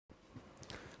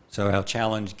So our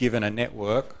challenge, given a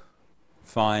network,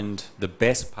 find the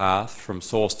best path from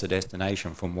source to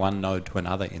destination, from one node to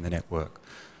another in the network.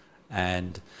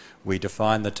 And we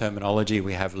define the terminology.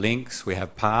 We have links, we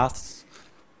have paths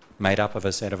made up of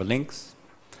a set of links.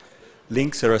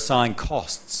 Links are assigned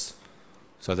costs.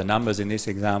 So the numbers in this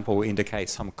example indicate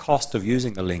some cost of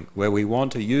using the link, where we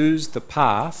want to use the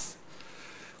path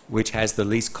which has the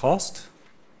least cost,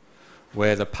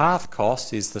 where the path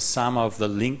cost is the sum of the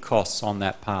link costs on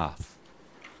that path.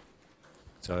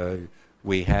 So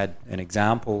we had an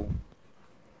example.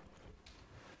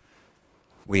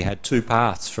 We had two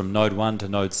paths from node 1 to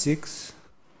node 6,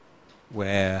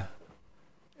 where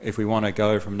if we want to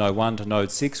go from node 1 to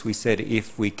node 6, we said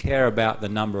if we care about the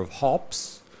number of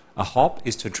hops, a hop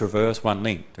is to traverse one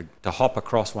link, to hop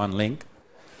across one link.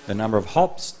 The number of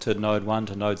hops to node 1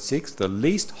 to node 6, the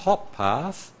least hop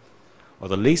path, or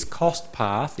the least cost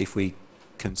path, if we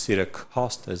consider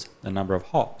cost as the number of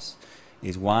hops,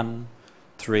 is 1,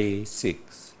 3,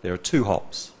 6. There are 2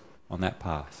 hops on that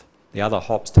path. The other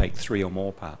hops take 3 or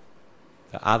more paths.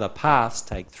 The other paths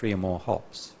take 3 or more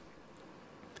hops.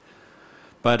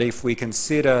 But if we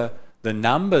consider the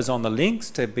numbers on the links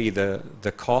to be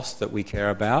the cost that we care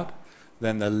about,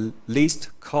 then the least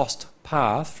cost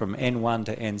path from N1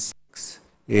 to N6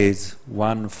 is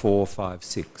 1, 4, 5,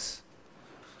 6.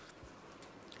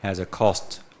 Has a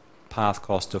path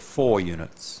cost of 4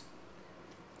 units,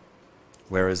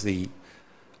 whereas the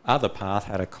other path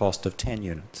had a cost of 10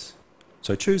 units.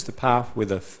 So choose the path with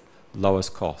the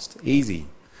lowest cost. Easy.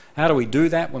 How do we do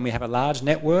that when we have a large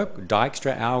network?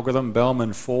 Dijkstra algorithm,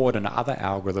 Bellman, Ford and other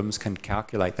algorithms can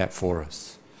calculate that for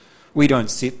us. We don't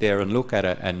sit there and look at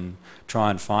it and try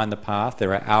and find the path.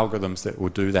 There are algorithms that will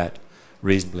do that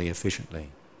reasonably efficiently.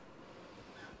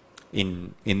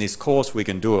 In this course we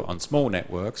can do it on small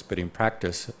networks, but in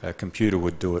practice a computer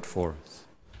would do it for us.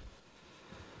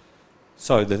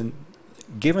 So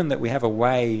given that we have a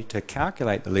way to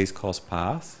calculate the least cost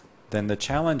path, then the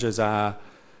challenges are,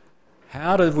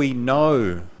 how do we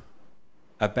know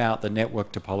about the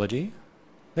network topology?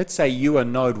 Let's say you are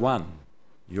node 1.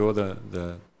 You're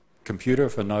the computer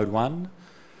for node 1.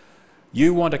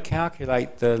 You want to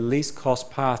calculate the least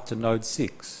cost path to node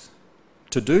 6.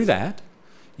 To do that,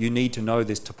 you need to know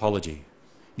this topology.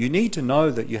 You need to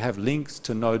know that you have links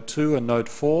to node 2 and node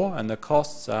 4, and the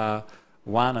costs are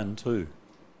 1 and 2.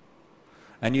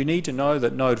 And you need to know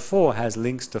that node 4 has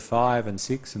links to 5 and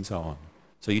 6 and so on.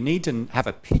 So you need to have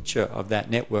a picture of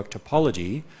that network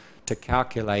topology to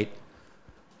calculate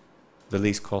the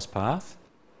least cost path.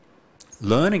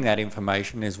 Learning that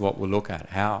information is what we'll look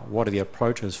at. What are the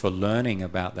approaches for learning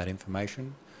about that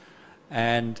information?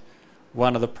 And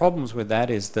one of the problems with that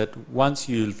is that once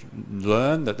you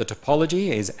learn that the topology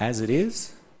is as it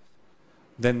is,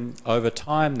 then over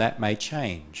time that may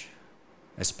change.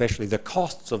 Especially the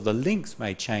costs of the links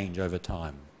may change over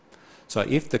time. So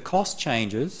if the cost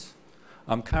changes,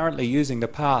 I'm currently using the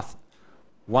path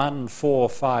 1, 4,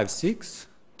 5, 6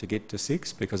 to get to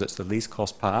 6 because it's the least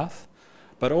cost path.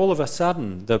 But all of a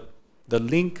sudden the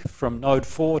link from node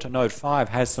 4 to node 5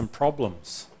 has some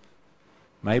problems.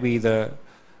 Maybe the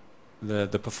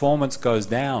performance goes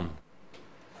down.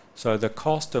 So the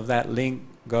cost of that link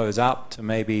goes up to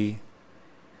maybe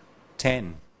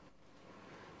 10.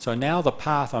 So now the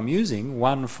path I'm using,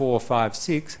 1, 4, 5,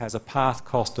 6, has a path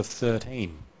cost of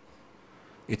 13.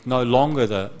 It's no longer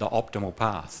the optimal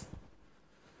path.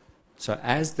 So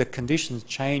as the conditions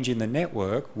change in the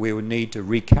network, we will need to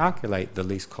recalculate the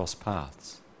least cost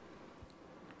paths.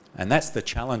 And that's the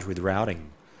challenge with routing.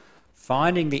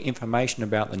 Finding the information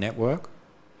about the network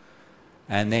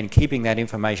and then keeping that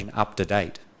information up to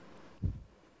date.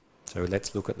 So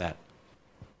let's look at that.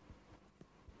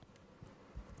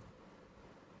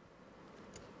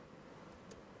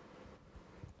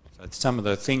 Some of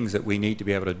the things that we need to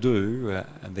be able to do,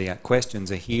 the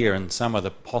questions are here and some of the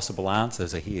possible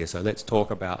answers are here. So let's talk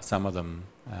about some of them.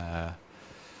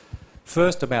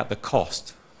 First, about the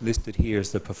cost. Listed here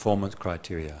as the performance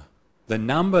criteria. The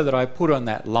number that I put on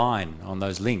that line, on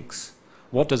those links,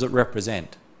 what does it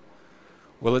represent?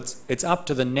 Well, it's up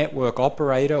to the network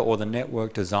operator or the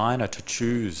network designer to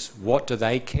choose what do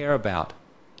they care about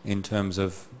in terms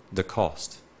of the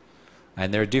cost.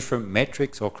 And there are different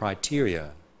metrics or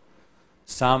criteria.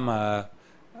 Some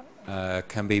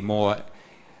can be more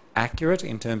accurate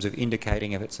in terms of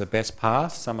indicating if it's the best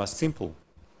path. Some are simple.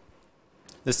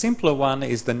 The simpler one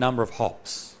is the number of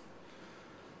hops.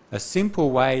 A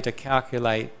simple way to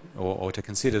calculate or to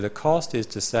consider the cost is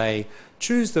to say,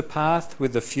 choose the path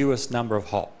with the fewest number of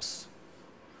hops.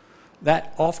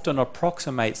 That often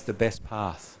approximates the best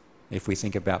path if we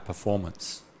think about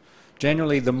performance.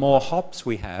 Generally, the more hops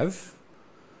we have,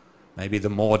 Maybe the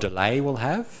more delay we'll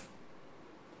have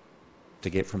to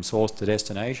get from source to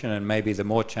destination, and maybe the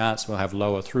more chance we'll have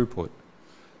lower throughput.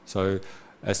 So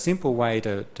a simple way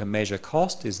to measure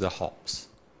cost is the hops.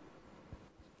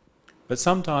 But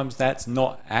sometimes that's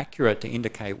not accurate to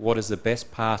indicate what is the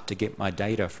best path to get my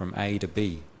data from A to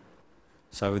B.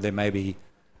 So there may be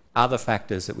other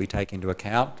factors that we take into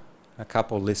account, a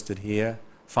couple listed here.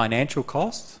 Financial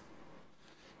costs.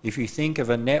 If you think of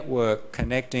a network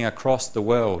connecting across the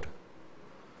world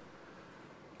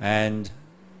and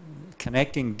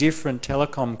connecting different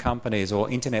telecom companies or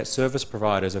internet service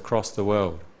providers across the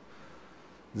world,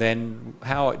 then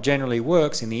how it generally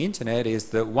works in the internet is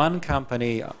that one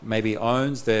company maybe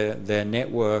owns their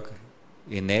network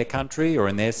in their country or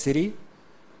in their city,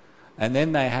 and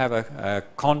then they have a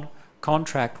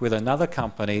contract with another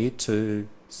company to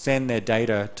send their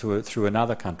data through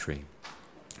another country.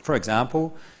 For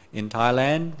example, in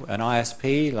Thailand, an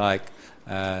ISP like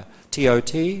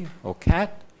TOT or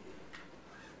CAT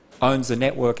owns the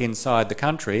network inside the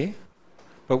country,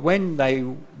 but when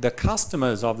the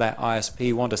customers of that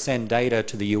ISP want to send data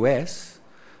to the US,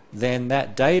 then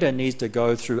that data needs to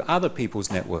go through other people's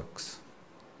networks.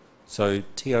 So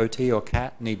TOT or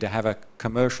CAT need to have a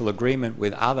commercial agreement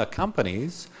with other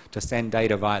companies to send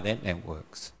data via their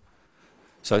networks.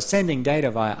 So sending data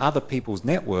via other people's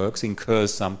networks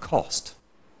incurs some cost,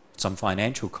 some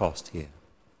financial cost here.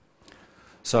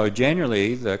 So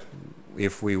generally,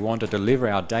 if we want to deliver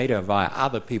our data via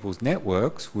other people's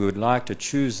networks, we would like to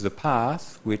choose the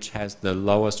path which has the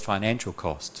lowest financial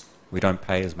cost. We don't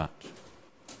pay as much.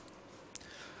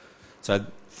 So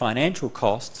financial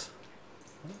cost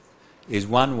is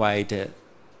one way to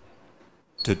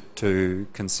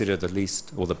consider the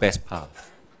least or the best path.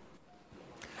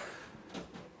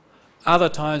 Other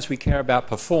times we care about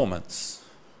performance.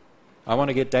 I want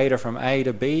to get data from A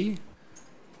to B.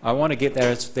 I want to get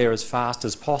there as fast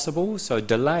as possible, so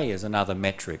delay is another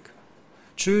metric.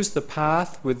 Choose the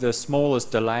path with the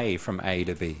smallest delay from A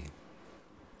to B.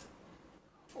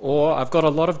 Or I've got a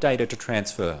lot of data to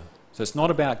transfer. So it's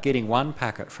not about getting one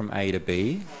packet from A to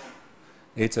B.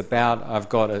 It's about I've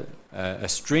got a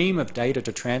stream of data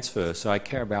to transfer, so I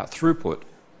care about throughput.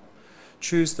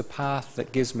 Choose the path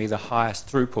that gives me the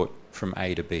highest throughput from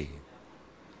A to B.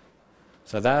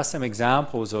 So there are some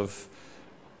examples of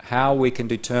how we can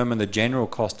determine the general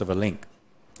cost of a link.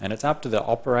 And it's up to the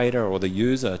operator or the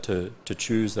user to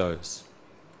choose those.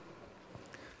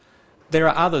 There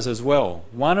are others as well.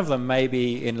 One of them may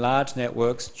be in large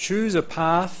networks, choose a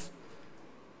path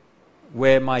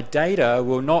where my data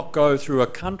will not go through a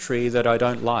country that I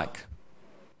don't like.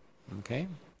 Okay?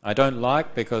 I don't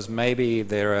like because maybe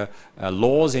there are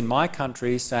laws in my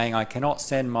country saying I cannot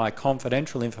send my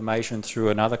confidential information through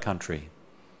another country.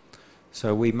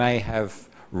 So we may have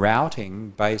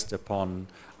routing based upon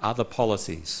other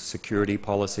policies, security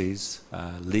policies,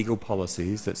 legal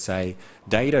policies that say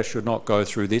data should not go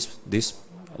through this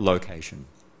location.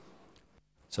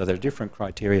 So there are different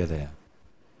criteria there.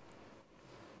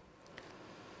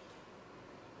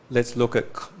 Let's look at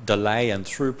delay and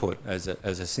throughput as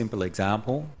a simple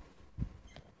example.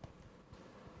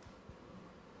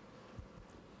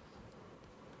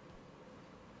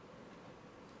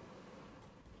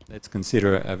 Let's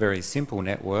consider a very simple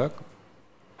network.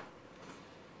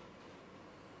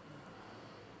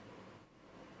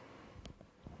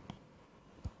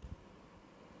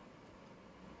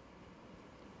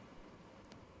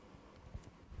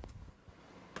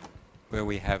 Where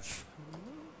we have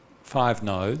 5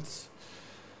 nodes.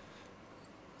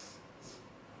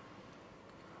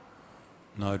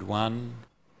 Node 1,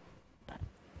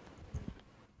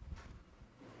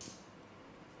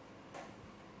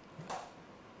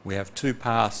 we have 2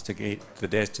 paths to get the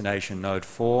destination node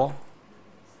 4.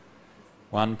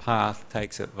 One path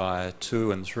takes it via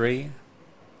 2 and 3,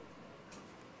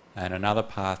 and another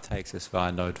path takes us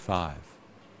via node 5.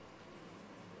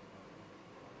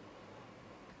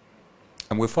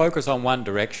 And we'll focus on one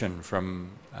direction from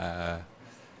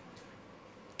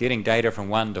getting data from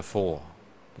 1 to 4,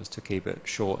 just to keep it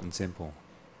short and simple.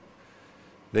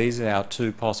 These are our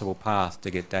 2 possible paths to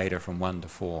get data from 1 to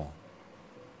 4.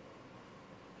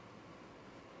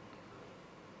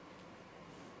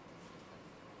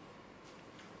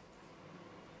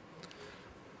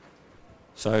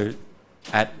 So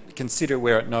consider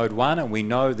we're at node 1 and we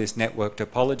know this network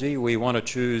topology. We want to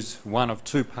choose one of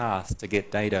 2 paths to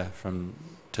get data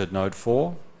to node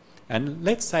 4. And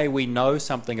let's say we know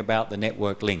something about the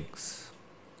network links.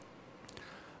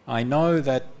 I know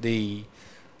that the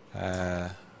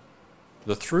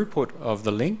throughput of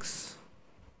the links,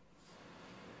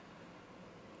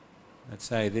 let's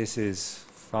say this is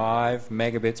 5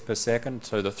 megabits per second.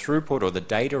 So the throughput or the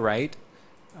data rate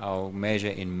I'll measure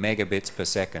in megabits per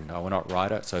second. I will not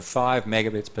write it. So 5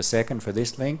 megabits per second for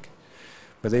this link.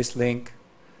 For this link,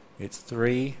 it's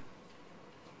 3.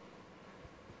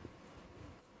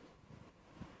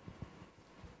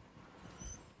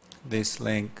 This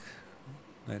link,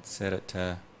 let's set it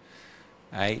to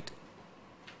 8.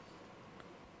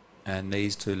 And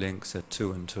these two links are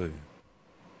 2 and 2.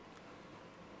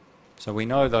 So we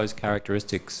know those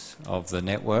characteristics of the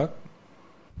network.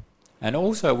 And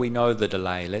also we know the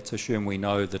delay. Let's assume we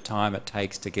know the time it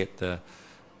takes to get the,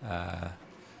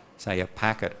 say, a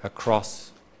packet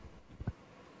across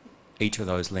each of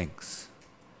those links.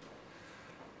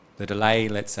 The delay,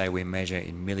 let's say we measure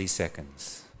in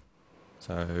milliseconds.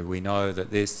 So we know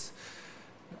that this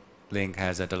link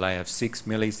has a delay of 6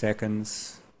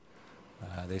 milliseconds.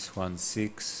 This one's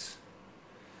 6.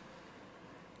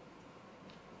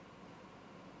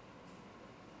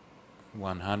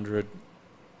 $100.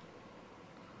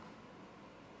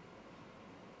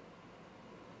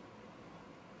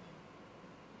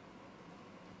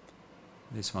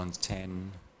 This one's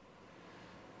 10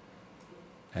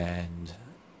 and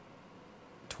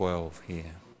 12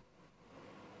 here.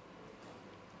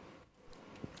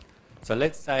 So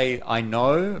let's say I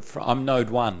know, I'm node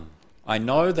 1, I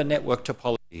know the network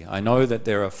topology. I know that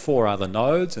there are 4 other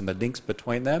nodes and the links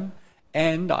between them,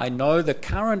 and I know the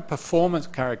current performance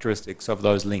characteristics of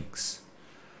those links.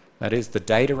 That is the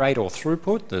data rate or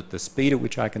throughput, the speed at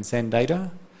which I can send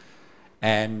data,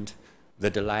 and the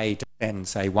delay to send,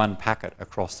 say, one packet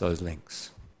across those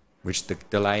links, which the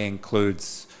delay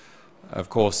includes, of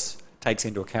course, takes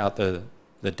into account the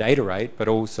data rate, but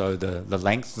also the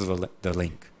length of the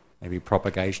link, maybe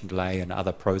propagation delay and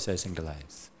other processing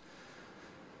delays.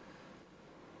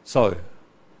 So,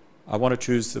 I want to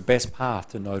choose the best path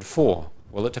to node 4.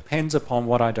 Well, it depends upon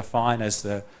what I define as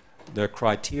the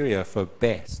criteria for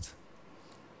best.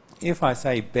 If I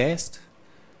say best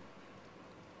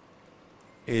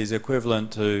is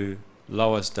equivalent to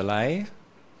lowest delay,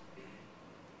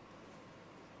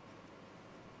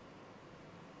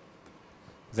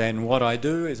 then what I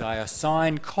do is I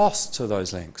assign costs to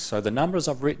those links. So the numbers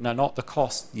I've written are not the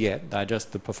cost yet, they're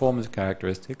just the performance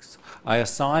characteristics. I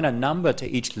assign a number to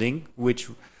each link which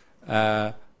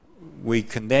we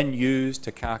can then use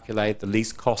to calculate the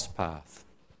least cost path.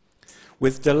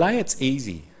 With delay it's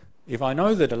easy. If I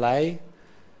know the delay,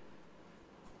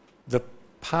 the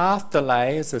path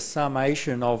delay is a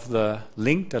summation of the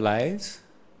link delays,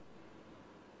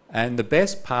 and the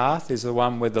best path is the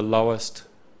one with the lowest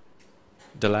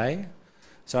delay.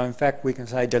 So in fact we can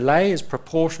say delay is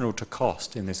proportional to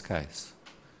cost in this case.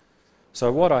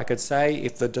 So what I could say,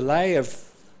 if the delay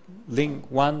of link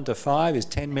 1 to 5 is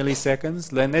 10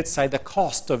 milliseconds, then let's say the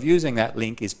cost of using that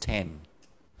link is 10.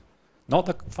 Not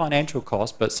the financial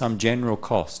cost, but some general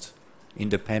cost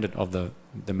independent of the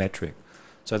metric.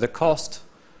 So the cost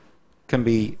can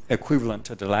be equivalent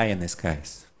to delay in this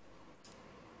case.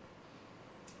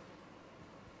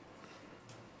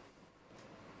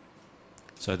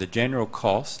 So the general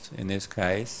cost in this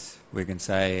case we can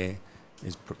say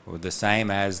is the same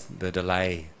as the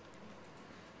delay.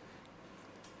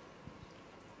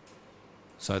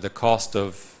 So the cost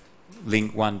of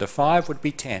link 1 to 5 would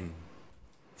be 10.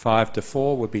 5 to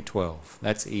 4 would be 12.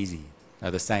 That's easy.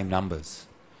 They're the same numbers.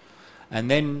 And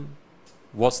then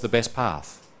what's the best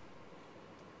path?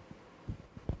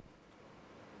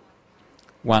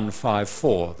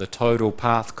 154. The total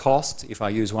path cost, if I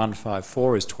use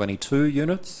 154, is 22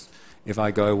 units. If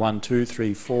I go 1, 2,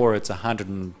 3, 4, it's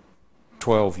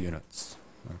 112 units.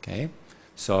 Okay?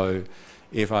 So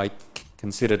if I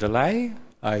consider delay,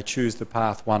 I choose the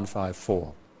path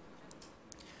 154.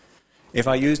 If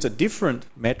I used a different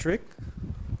metric,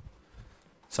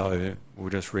 so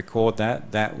we'll just record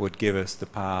that, that would give us the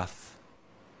path.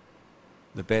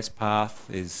 The best path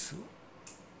is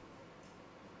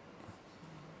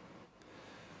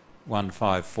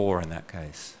 154 in that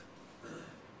case.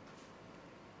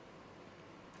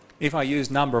 If I use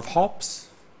number of hops,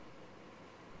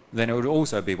 then it would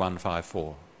also be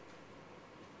 154.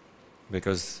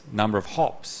 Because number of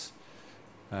hops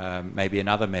may be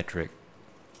another metric.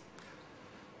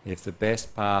 If the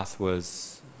best path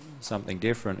was something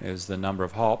different, is the number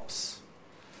of hops,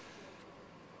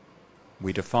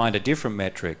 we defined a different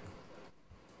metric,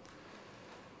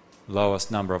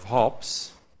 lowest number of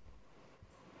hops.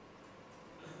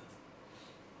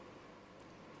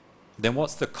 Then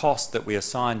what's the cost that we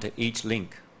assign to each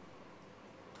link?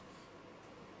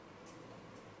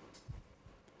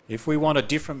 If we want a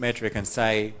different metric and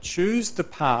say, choose the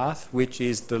path which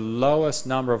is the lowest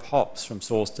number of hops from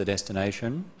source to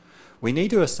destination, we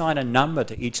need to assign a number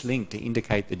to each link to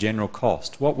indicate the general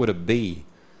cost. What would it be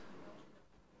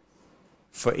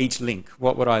for each link?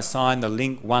 What would I assign the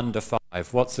link 1 to 5?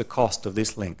 What's the cost of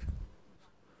this link?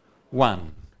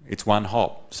 1. It's 1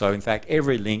 hop. So in fact,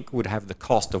 every link would have the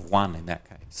cost of 1 in that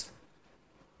case.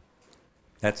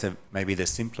 That's maybe the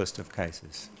simplest of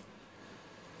cases.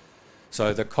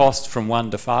 So the cost from 1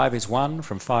 to 5 is 1,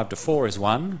 from 5 to 4 is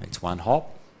 1, it's 1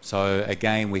 hop. So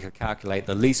again, we could calculate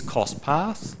the least cost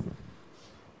path.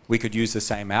 We could use the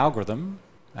same algorithm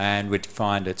and we'd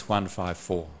find it's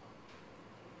 154.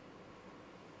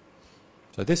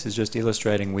 So this is just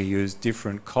illustrating we use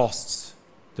different costs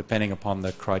depending upon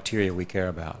the criteria we care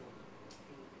about.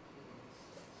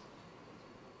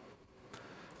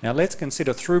 Now let's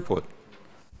consider throughput.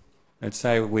 Let's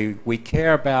say we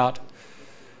care about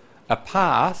a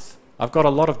path. I've got a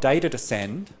lot of data to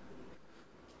send.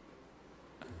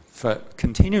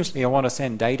 Continuously I want to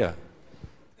send data.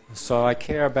 So I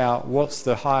care about what's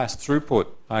the highest throughput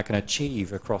I can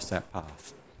achieve across that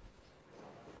path.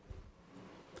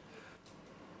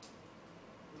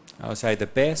 I would say the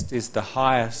best is the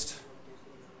highest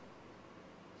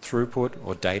throughput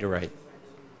or data rate.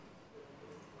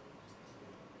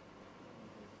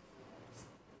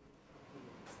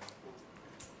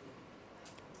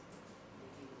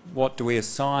 What do we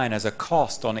assign as a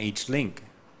cost on each link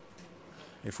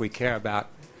if we care about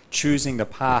choosing the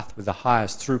path with the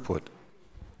highest throughput?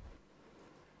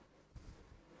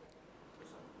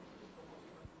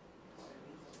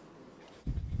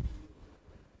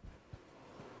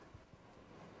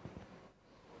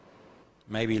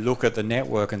 Maybe look at the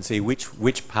network and see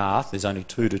which path, there's only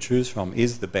 2 to choose from,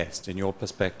 is the best in your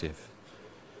perspective.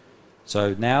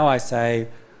 So now I say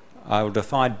I will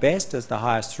define best as the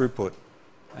highest throughput.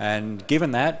 And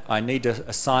given that, I need to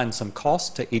assign some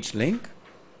cost to each link.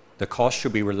 The cost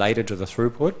should be related to the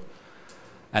throughput.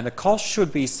 And the cost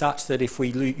should be such that if we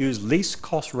use least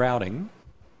cost routing,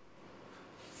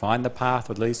 find the path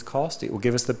with least cost, it will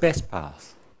give us the best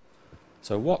path.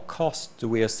 So what cost do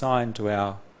we assign to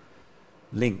our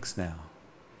links now?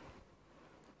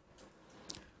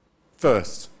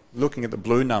 First, looking at the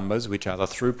blue numbers, which are the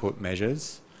throughput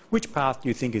measures, which path do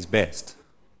you think is best?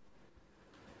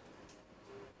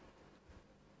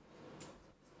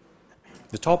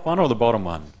 The top one or the bottom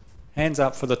one? Hands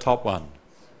up for the top one.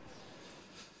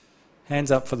 Hands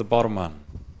up for the bottom one.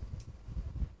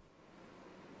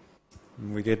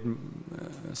 We get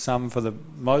some for the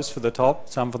most for the top,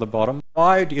 some for the bottom.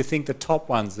 Why do you think the top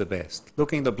one's the best?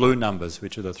 Looking at the blue numbers,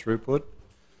 which are the throughput.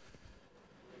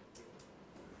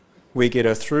 We get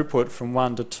a throughput from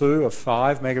 1 to 2 of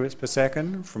 5 megabits per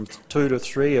second, from 2 to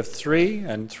 3 of 3,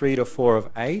 and 3 to 4 of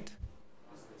 8.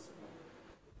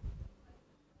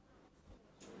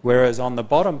 Whereas on the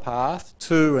bottom path,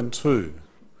 2 and 2.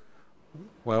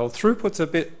 Well, throughput's a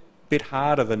bit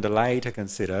harder than delay to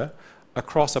consider.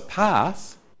 Across a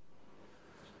path,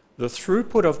 the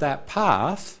throughput of that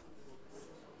path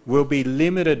will be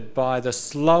limited by the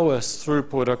slowest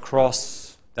throughput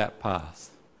across that path,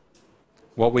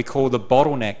 what we call the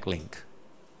bottleneck link.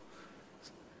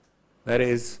 That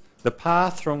is, the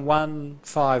path from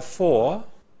 154,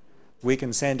 we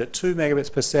can send at 2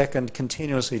 megabits per second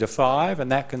continuously to 5, and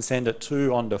that can send at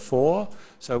 2 on to 4,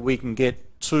 so we can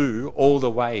get 2 all the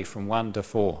way from 1 to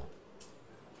 4.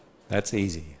 That's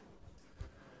easy.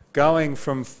 Going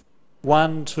from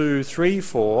 1, 2, 3,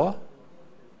 4,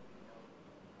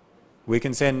 we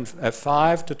can send at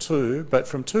 5 to 2, but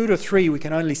from 2 to 3 we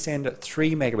can only send at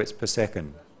 3 megabits per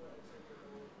second.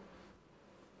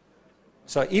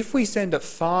 So if we send at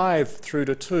 5 through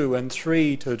to 2 and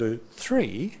 3 to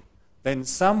 3, then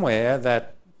somewhere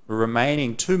that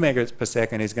remaining 2 megabits per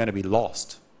second is going to be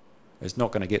lost. It's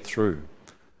not going to get through.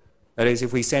 That is,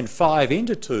 if we send 5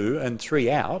 into 2 and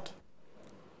 3 out,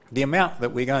 the amount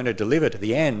that we're going to deliver to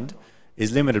the end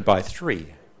is limited by 3.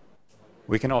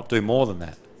 We cannot do more than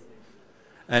that.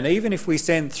 And even if we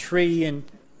send 3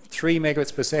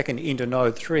 megabits per second into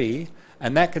node 3,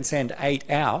 and that can send 8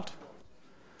 out,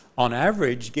 on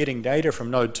average, getting data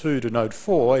from node 2 to node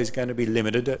 4 is going to be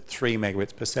limited at 3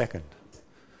 megabits per second.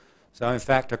 So in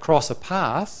fact, across a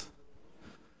path,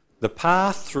 the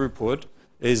path throughput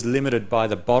is limited by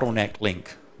the bottleneck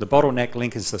link. The bottleneck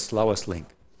link is the slowest link.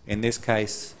 In this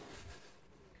case,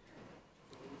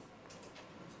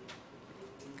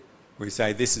 we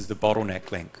say this is the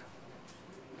bottleneck link.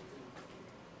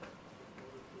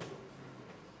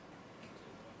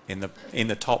 In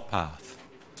the top path.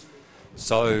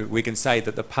 So we can say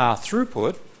that the path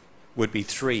throughput would be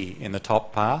 3 in the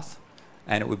top path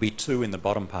and it would be 2 in the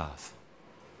bottom path.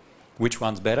 Which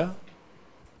one's better?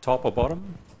 Top or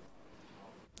bottom?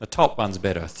 The top one's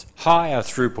better. Higher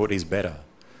throughput is better.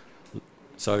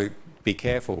 So be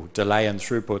careful. Delay and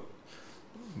throughput,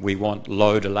 we want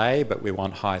low delay, but we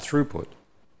want high throughput.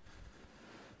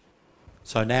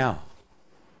 So now,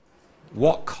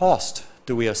 what cost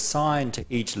do we assign to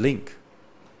each link?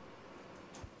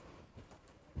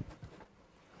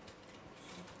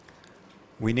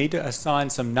 We need to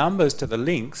assign some numbers to the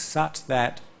links such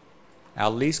that our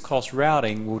least cost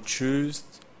routing will choose,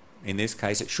 in this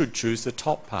case, it should choose the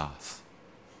top path.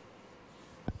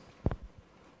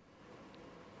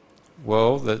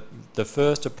 Well, the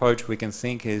first approach we can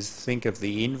think of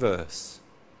the inverse.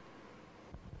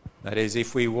 That is,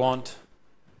 if we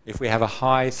have a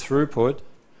high throughput,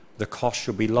 the cost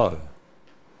should be low.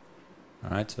 All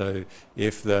right, so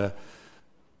if the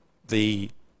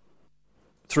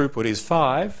throughput is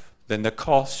 5, then the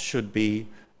cost should be,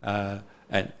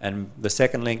 and the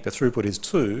second link, the throughput is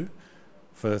 2.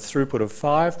 For a throughput of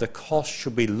 5, the cost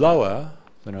should be lower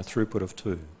than a throughput of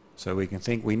 2. So we can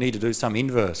think we need to do some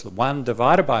inverse. 1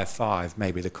 divided by 5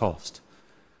 may be the cost,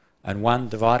 and 1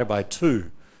 divided by 2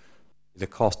 the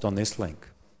cost on this link.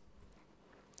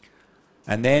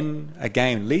 And then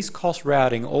again, least cost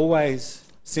routing always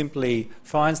simply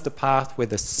finds the path where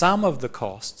the sum of the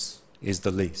costs is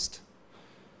the least.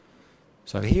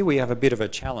 So here we have a bit of a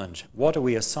challenge. What do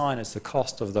we assign as the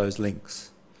cost of those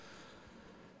links?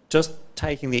 Just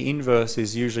taking the inverse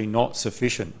is usually not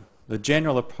sufficient. The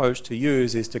general approach to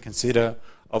use is to consider,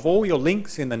 of all your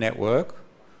links in the network,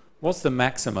 what's the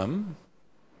maximum?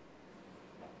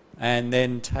 And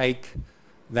then take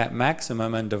that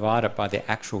maximum and divide it by the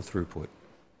actual throughput.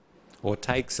 Or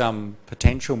take some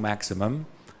potential maximum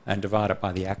and divide it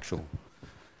by the actual.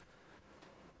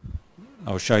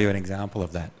 I'll show you an example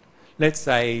of that. Let's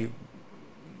say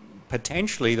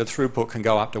potentially the throughput can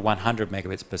go up to 100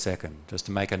 megabits per second, just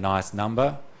to make a nice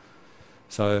number.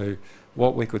 So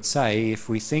what we could say, if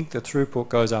we think the throughput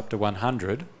goes up to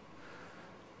 100,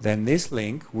 then this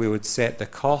link we would set the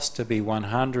cost to be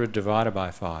 100 divided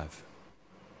by 5.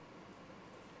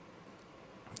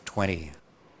 20.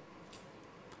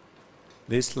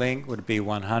 This link would be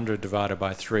 100 divided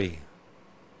by 3.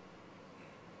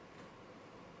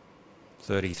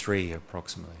 33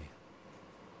 approximately.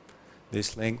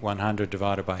 This link 100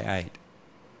 divided by 8.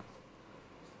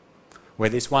 Where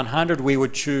this 100 we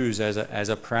would choose as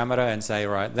a parameter and say,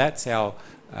 right, that's our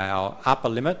upper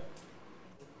limit.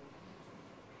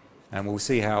 And we'll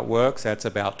see how it works. That's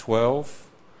about 12.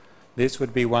 This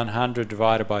would be 100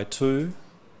 divided by 2.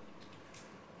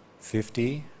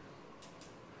 50.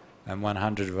 And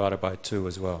 100 divided by 2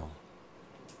 as well.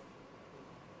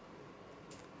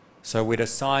 So we'd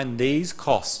assign these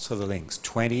costs to the links,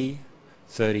 20,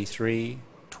 33,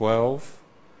 12,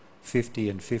 50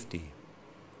 and 50.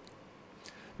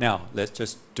 Now, let's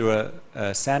just do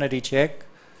a sanity check.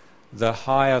 The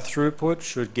higher throughput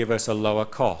should give us a lower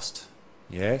cost.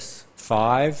 Yes,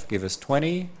 5 gives us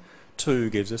 20, 2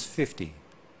 gives us 50.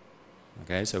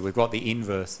 Okay, so we've got the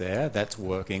inverse there, that's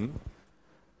working.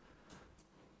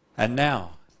 And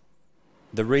now,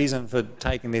 the reason for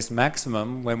taking this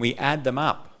maximum, when we add them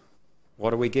up,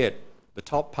 what do we get? The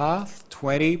top path,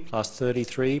 20 plus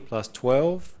 33 plus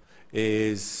 12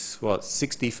 is, what,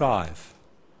 65.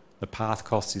 The path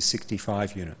cost is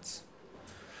 65 units.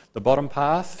 The bottom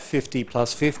path, 50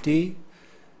 plus 50,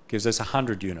 gives us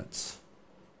 100 units.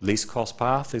 Least cost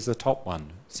path is the top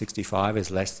one. 65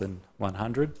 is less than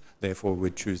 100, therefore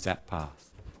we'd choose that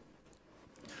path.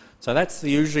 So that's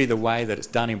usually the way that it's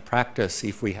done in practice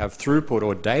if we have throughput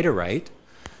or data rate.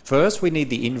 First, we need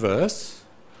the inverse.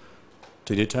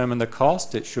 To determine the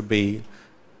cost, it should be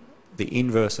the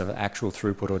inverse of actual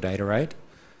throughput or data rate.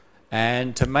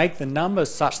 And to make the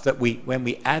numbers such that when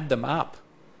we add them up,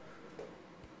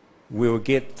 we'll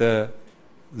get the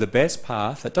best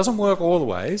path. It doesn't work all the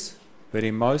ways, but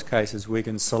in most cases we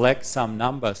can select some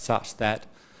number such that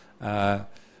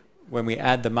when we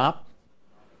add them up,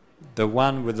 the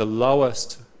one with the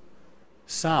lowest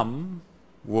sum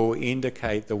will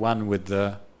indicate the one with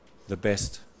the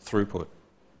best throughput.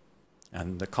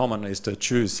 And the common is to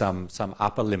choose some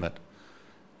upper limit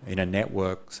in a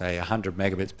network, say 100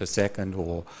 megabits per second,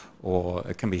 or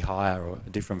it can be higher or a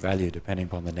different value depending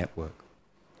upon the network.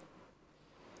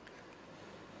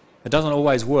 It doesn't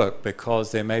always work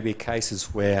because there may be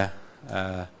cases where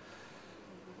the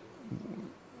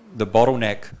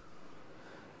bottleneck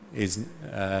is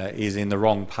in the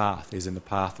wrong path, is in the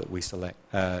path that we select.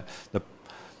 The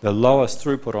lowest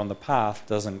throughput on the path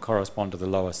doesn't correspond to the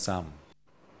lowest sum.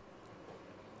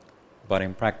 But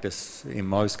in practice, in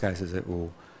most cases, it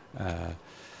will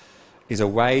is a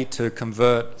way to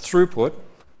convert throughput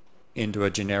into a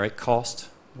generic cost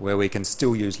where we can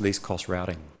still use least cost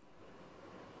routing.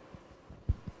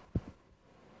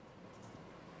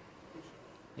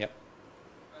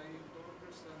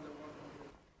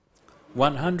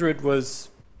 100 was,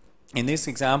 in this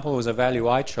example, was a value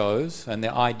I chose, and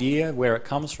the idea where it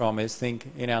comes from is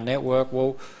think in our network,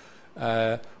 well,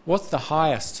 what's the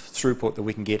highest throughput that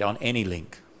we can get on any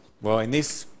link? Well, in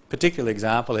this particular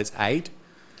example, it's 8.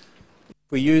 If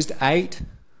we used 8,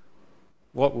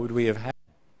 what would we have had?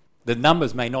 The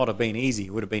numbers may not have been easy.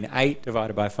 It would have been 8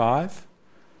 divided by 5,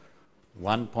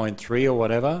 1.3 or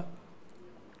whatever.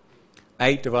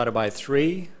 8 divided by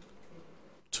 3,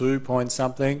 2 point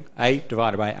something. 8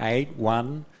 divided by 8,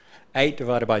 1. 8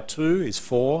 divided by 2 is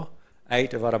 4. 8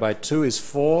 divided by 2 is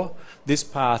 4. This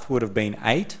path would have been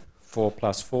 8, 4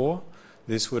 plus 4.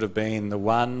 This would have been the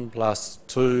 1 plus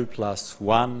 2 plus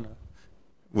 1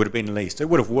 would have been least. It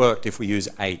would have worked if we use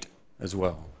 8 as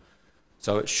well.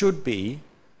 So it should be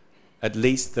at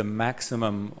least the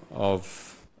maximum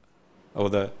of, or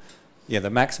the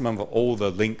maximum of all the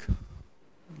link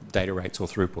data rates or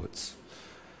throughputs.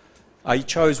 I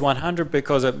chose 100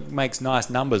 because it makes nice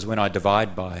numbers when I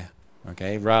divide by.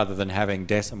 Okay, rather than having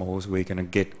decimals, we can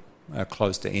get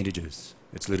close to integers.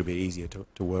 It's a little bit easier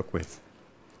to work with.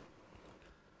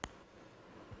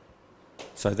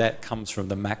 So that comes from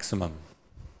the maximum.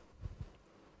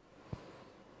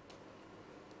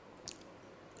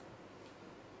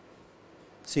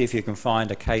 See if you can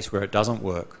find a case where it doesn't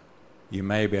work. You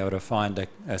may be able to find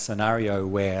a scenario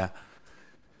where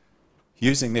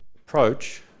using this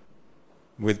approach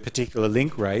with particular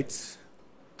link rates,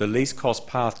 the least cost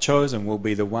path chosen will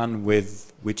be the one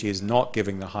which is not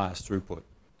giving the highest throughput.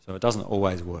 So it doesn't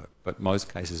always work, but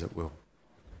most cases it will.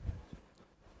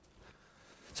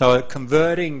 So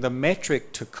converting the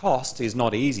metric to cost is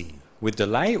not easy. With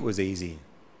delay it was easy.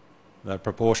 They're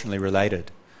proportionally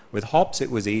related. With hops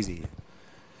it was easy.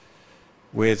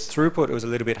 With throughput it was a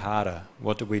little bit harder.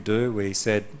 What did we do? We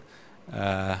said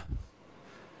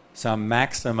some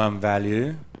maximum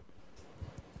value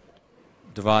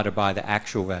divided by the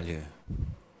actual value.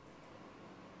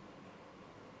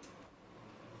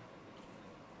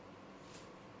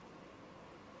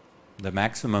 The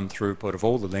maximum throughput of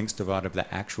all the links divided by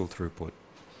the actual throughput.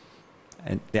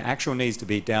 And the actual needs to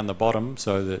be down the bottom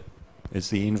so that it's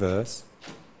the inverse.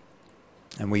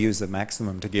 And we use the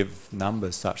maximum to give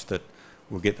numbers such that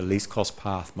we'll get the least cost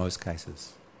path most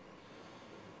cases.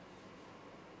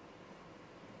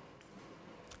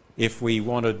 If we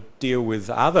want to deal with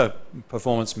other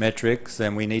performance metrics,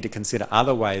 then we need to consider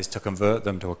other ways to convert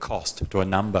them to a cost, to a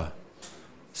number,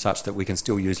 such that we can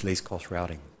still use least cost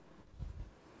routing.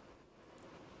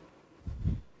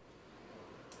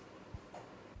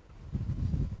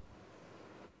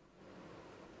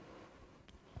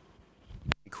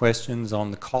 Questions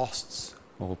on the costs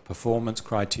or performance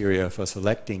criteria for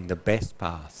selecting the best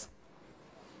path?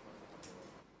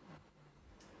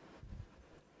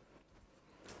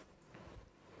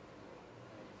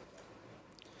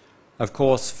 Of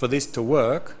course, for this to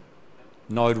work,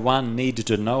 node 1 needed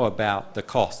to know about the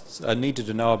costs, needed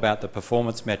to know about the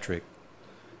performance metric.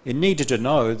 It needed to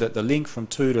know that the link from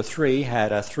 2 to 3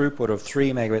 had a throughput of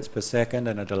 3 megabits per second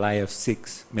and a delay of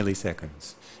 6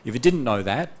 milliseconds. If it didn't know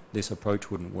that, this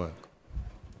approach wouldn't work.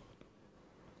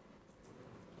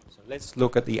 So let's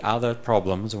look at the other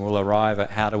problems and we'll arrive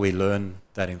at how do we learn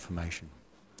that information.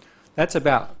 That's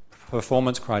about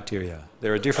performance criteria.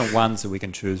 There are different ones that we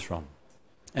can choose from.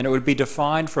 And it would be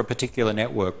defined for a particular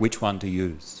network which one to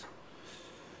use.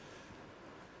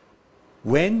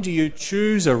 When do you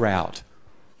choose a route?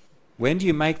 When do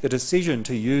you make the decision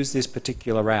to use this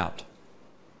particular route?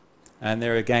 And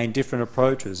there are again different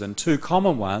approaches, and two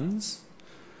common ones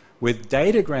with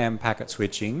datagram packet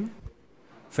switching.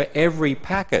 For every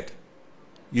packet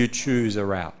you choose a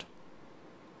route.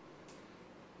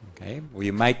 Okay, or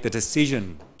you make the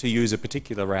decision to use a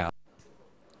particular route.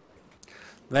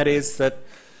 That is that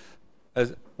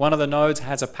one of the nodes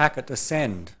has a packet to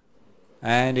send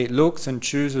and it looks and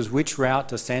chooses which route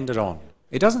to send it on.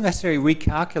 It doesn't necessarily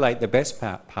recalculate the best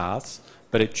paths,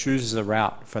 but it chooses a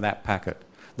route for that packet.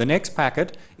 The next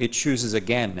packet it chooses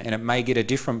again and it may get a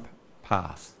different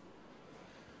path.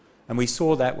 And we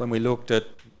saw that when we looked at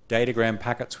datagram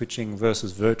packet switching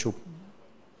versus virtual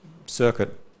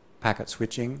circuit packet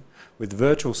switching. With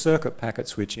virtual circuit packet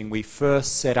switching, we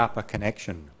first set up a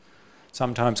connection,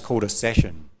 sometimes called a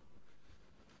session.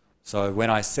 So when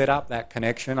I set up that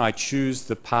connection, I choose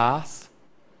the path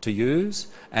to use,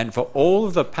 and for all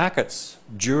of the packets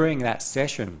during that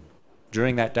session,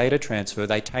 during that data transfer,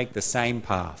 they take the same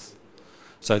path.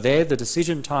 So there the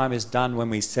decision time is done when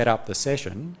we set up the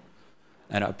session,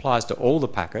 and it applies to all the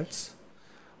packets.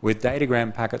 With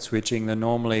datagram packet switching, then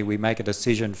normally we make a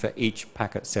decision for each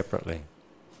packet separately.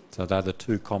 So they're the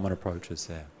two common approaches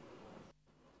there.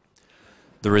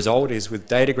 The result is with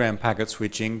datagram packet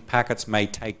switching, packets may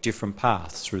take different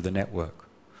paths through the network.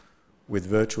 With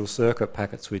virtual circuit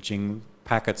packet switching,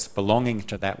 packets belonging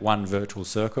to that one virtual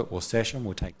circuit or session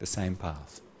will take the same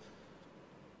path.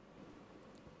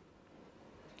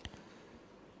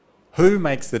 Who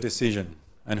makes the decision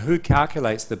and who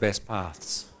calculates the best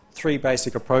paths? Three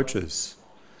basic approaches.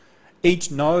 Each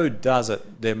node does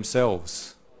it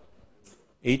themselves.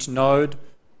 Each node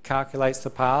calculates the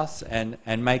paths and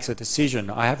makes a decision.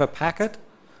 I have a packet,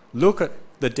 look at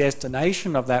the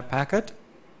destination of that packet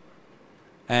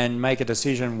and make a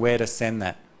decision where to send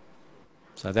that.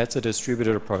 So that's a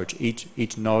distributed approach.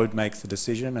 Each node makes the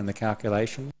decision and the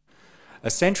calculation. A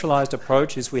centralized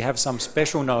approach is we have some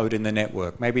special node in the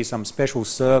network, maybe some special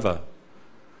server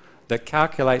that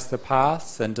calculates the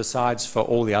paths and decides for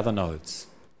all the other nodes.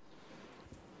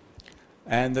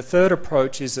 And the third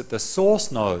approach is that the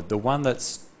source node, the one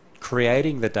that's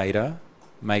creating the data,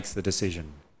 makes the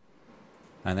decision.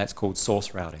 And that's called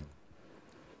source routing.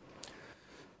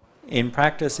 In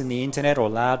practice in the internet or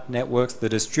large networks, the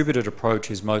distributed approach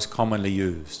is most commonly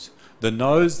used. The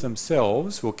nodes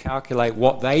themselves will calculate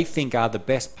what they think are the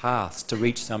best paths to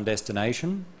reach some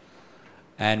destination,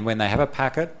 and when they have a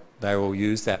packet, they will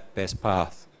use that best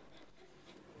path.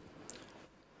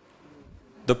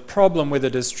 The problem with a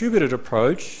distributed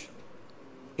approach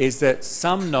is that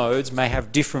some nodes may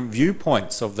have different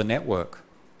viewpoints of the network.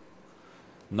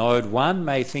 Node 1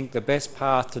 may think the best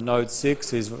path to node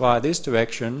 6 is via this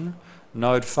direction.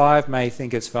 Node 5 may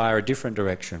think it's via a different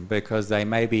direction because they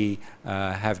maybe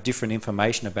have different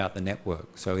information about the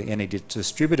network. So in a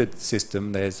distributed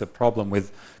system, there's a problem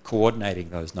with coordinating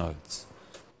those nodes.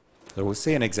 So we'll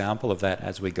see an example of that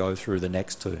as we go through the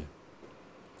next two.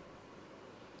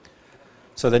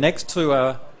 So the next two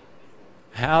are,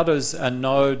 how does a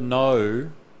node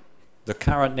know the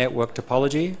current network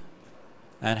topology,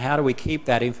 and how do we keep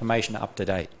that information up to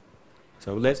date?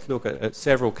 So let's look at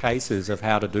several cases of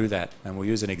how to do that, and we'll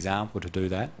use an example to do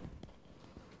that.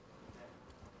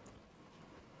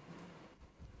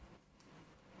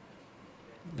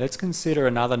 Let's consider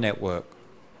another network.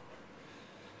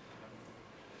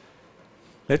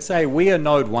 Let's say we are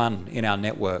node 1 in our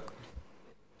network.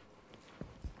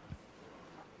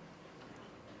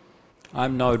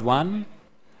 I'm node 1,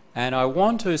 and I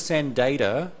want to send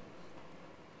data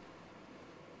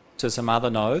to some other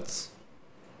nodes.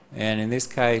 And in this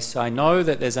case, I know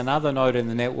that there's another node in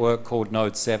the network called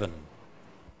node 7.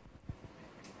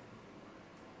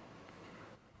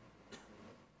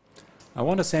 I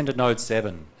want to send to node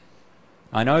 7.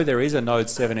 I know there is a node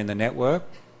 7 in the network.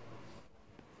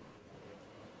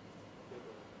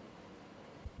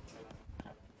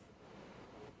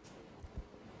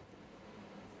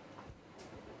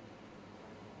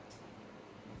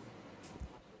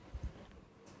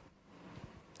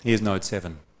 Here's node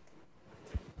 7.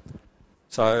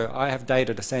 So I have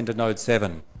data to send to node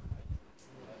 7.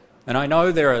 And I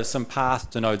know there are some paths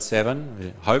to node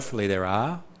 7. Hopefully there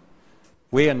are.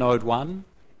 We are node 1.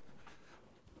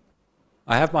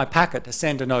 I have my packet to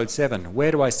send to node 7.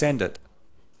 Where do I send it?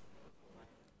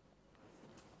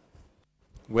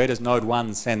 Where does node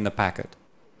 1 send the packet?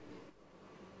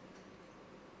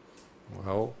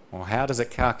 Well, how does it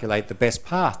calculate the best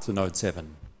path to node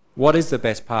 7? What is the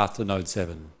best path to node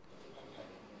 7?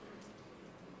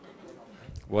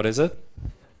 What is it?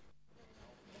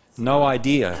 No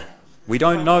idea. We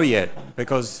don't know yet,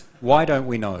 because why don't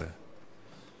we know?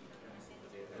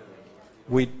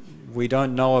 We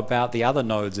don't know about the other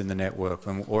nodes in the network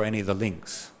or any of the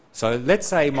links. So let's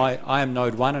say I am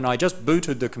node 1 and I just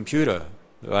booted the computer.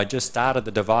 I just started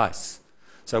the device.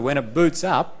 So when it boots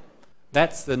up,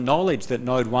 that's the knowledge that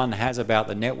node 1 has about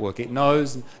the network. It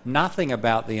knows nothing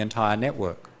about the entire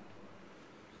network.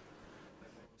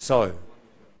 So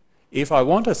if I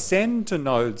want to send to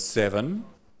node 7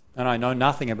 and I know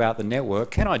nothing about the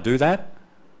network, can I do that?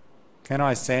 Can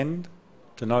I send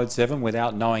to node 7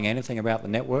 without knowing anything about the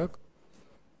network?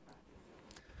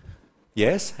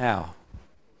 Yes, how?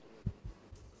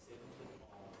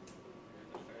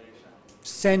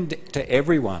 Send to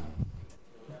everyone.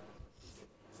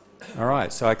 All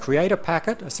right, so I create a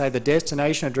packet, I say the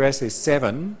destination address is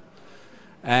 7,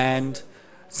 and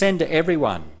send to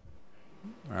everyone.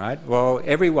 All right, well,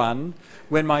 everyone,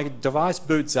 when my device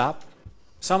boots up,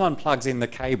 someone plugs in the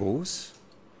cables,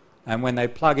 and when they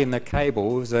plug in the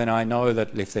cables, then I know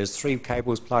that if there's 3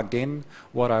 cables plugged in,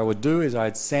 what I would do is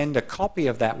I'd send a copy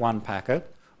of that one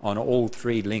packet on all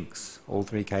 3 links, all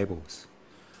 3 cables.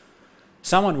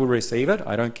 Someone will receive it,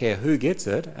 I don't care who gets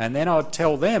it, and then I'll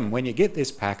tell them, when you get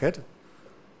this packet,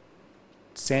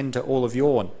 send to all of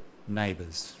your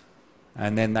neighbours.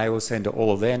 and then they will send to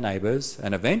all of their neighbours,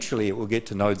 and eventually it will get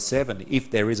to node 7 if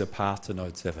there is a path to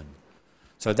node 7.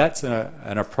 So that's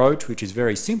an approach which is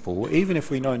very simple. Even if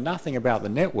we know nothing about the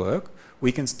network,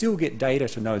 we can still get data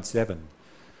to node 7.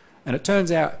 And it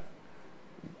turns out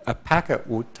a packet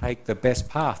will take the best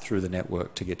path through the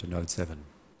network to get to node 7.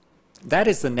 That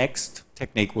is the next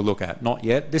technique we'll look at. Not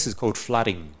yet. This is called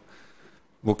flooding.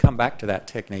 We'll come back to that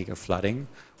technique of flooding.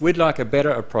 We'd like a better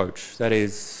approach. That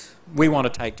is, we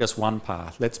want to take just one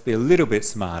path. Let's be a little bit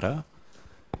smarter.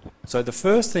 So the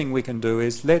first thing we can do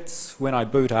is, when I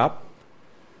boot up,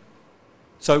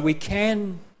 so we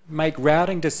can make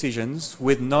routing decisions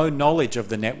with no knowledge of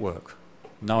the network,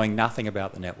 knowing nothing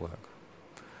about the network.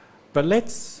 But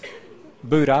let's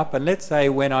boot up, and let's say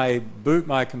when I boot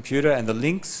my computer and the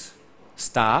links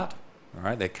start, all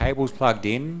right, their cable's plugged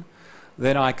in,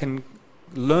 then I can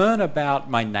learn about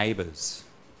my neighbours.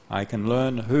 I can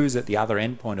learn who's at the other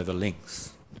endpoint of the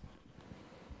links.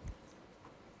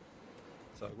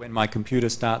 So when my computer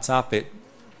starts up, it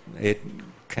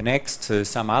connects to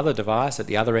some other device at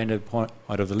the other end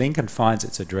of the link and finds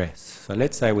its address. So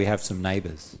let's say we have some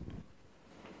neighbours.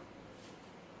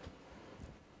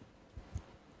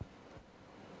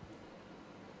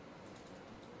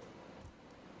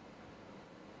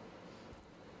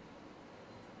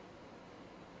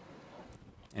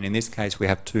 And in this case, we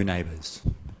have two neighbours.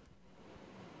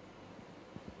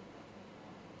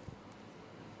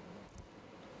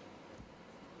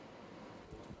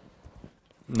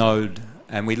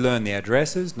 And we learn the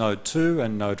addresses, node 2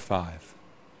 and node 5.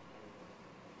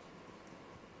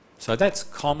 So that's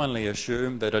commonly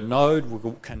assumed that a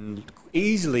node can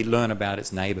easily learn about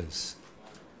its neighbours.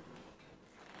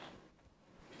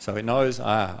 So it knows,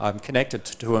 I'm connected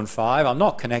to 2 and 5, I'm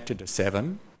not connected to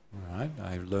 7. All right,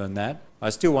 I learned that. I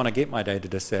still want to get my data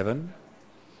to 7.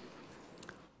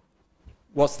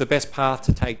 What's the best path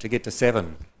to take to get to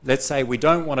 7? Let's say we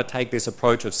don't want to take this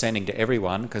approach of sending to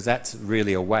everyone, because that's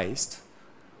really a waste.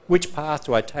 Which path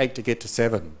do I take to get to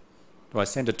 7? Do I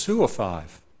send to 2 or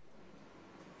 5?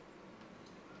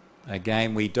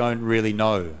 Again, we don't really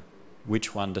know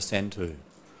which one to send to.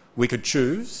 We could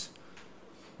choose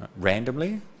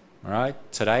randomly. All right,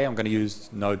 today I'm going to use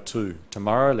node 2.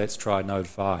 Tomorrow, let's try node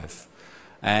 5.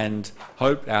 And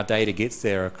hope our data gets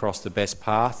there across the best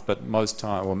path, but most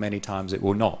time, or many times it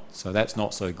will not. So that's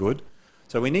not so good.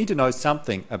 So we need to know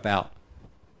something about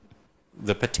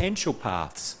the potential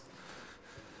paths.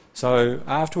 So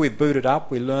after we've booted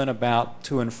up, we learn about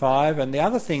 2 and 5. And the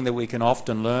other thing that we can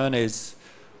often learn is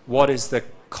what is the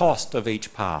cost of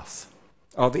each path,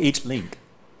 of each link.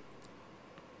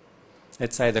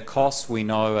 Let's say the costs we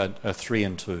know are 3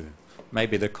 and 2.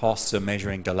 Maybe the costs are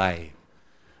measuring delay.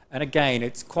 And again,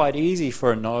 it's quite easy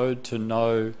for a node to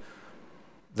know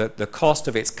that the cost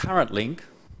of its current link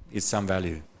is some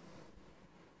value.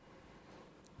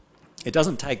 It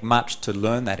doesn't take much to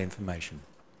learn that information.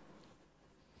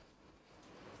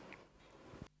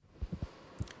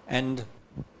 And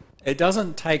it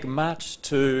doesn't take much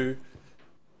to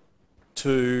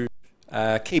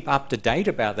keep up to date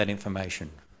about that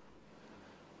information.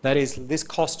 That is, this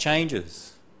cost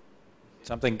changes.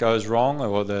 Something goes wrong,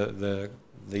 or the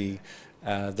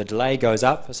delay goes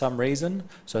up for some reason,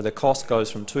 so the cost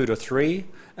goes from 2 to 3.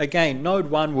 Again,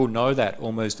 node 1 will know that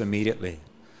almost immediately.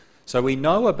 So we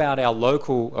know about our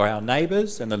local or our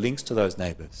neighbours and the links to those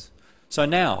neighbours. So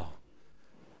now,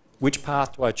 which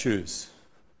path do I choose?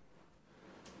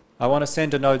 I want to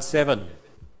send to node 7.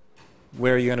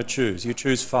 Where are you going to choose? You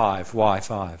choose 5. Why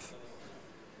 5?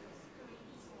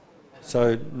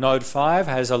 So node 5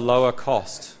 has a lower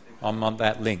cost on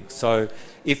that link. So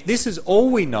if this is all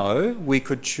we know, we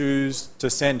could choose to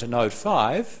send to node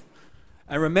 5.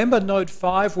 And remember, node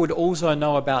 5 would also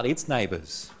know about its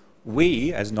neighbours.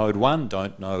 We, as node 1,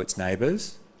 don't know its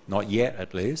neighbours, not yet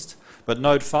at least, but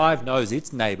node 5 knows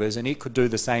its neighbours, and it could do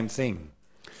the same thing.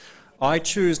 I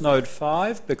choose node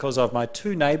 5 because of my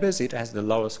 2 neighbours, it has the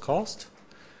lowest cost.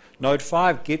 Node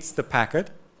 5 gets the packet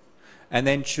and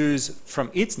then choose from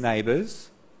its neighbours,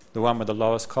 the one with the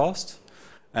lowest cost,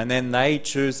 and then they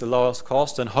choose the lowest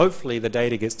cost, and hopefully the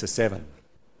data gets to 7.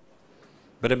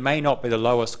 But it may not be the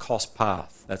lowest cost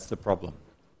path. That's the problem.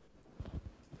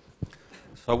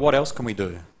 So what else can we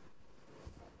do?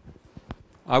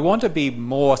 I want to be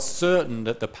more certain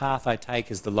that the path I take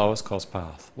is the lowest cost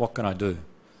path. What can I do?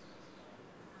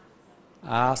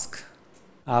 Ask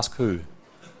who?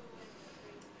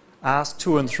 Ask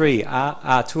 2 and 3, 2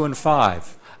 and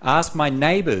 5. Ask my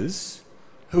neighbours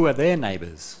who are their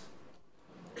neighbours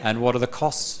and what are the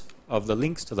costs of the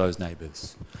links to those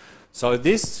neighbours. So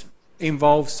this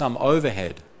involves some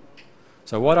overhead.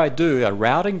 So what I do, a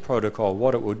routing protocol,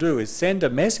 what it will do is send a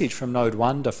message from node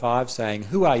 1 to 5 saying,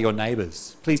 who are your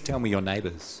neighbours? Please tell me your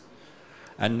neighbours.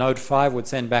 And node 5 would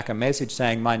send back a message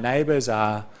saying, my neighbours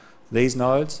are these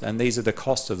nodes and these are the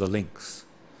costs of the links.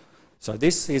 So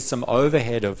this is some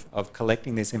overhead of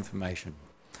collecting this information.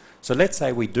 So let's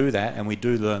say we do that and we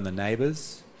do learn the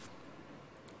neighbours.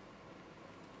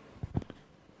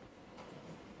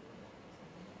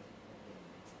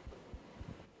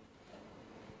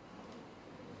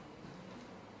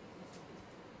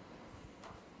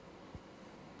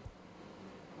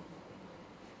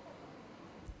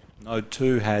 Node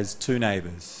 2 has 2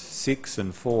 neighbours, 6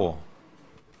 and 4.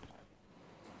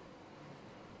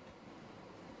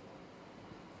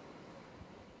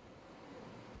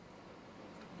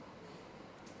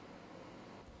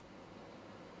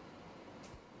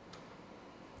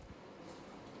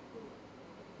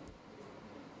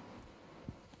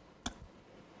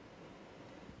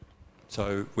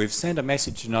 So we've sent a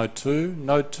message to node 2.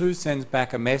 Node 2 sends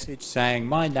back a message saying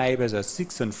my neighbours are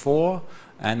 6 and 4,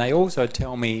 and they also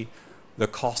tell me the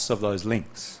costs of those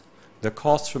links. The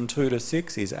cost from 2 to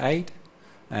 6 is 8,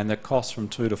 and the cost from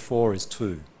 2 to 4 is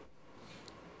 2.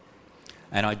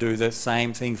 And I do the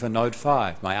same thing for node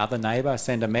 5. My other neighbour, I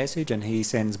send a message and he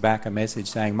sends back a message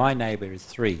saying my neighbour is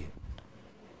 3.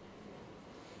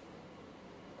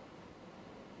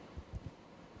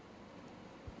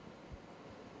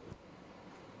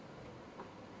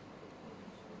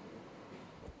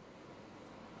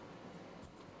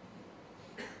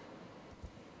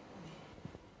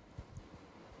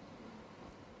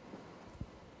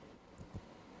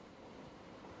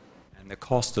 The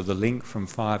cost of the link from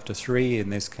 5 to 3, in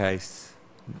this case,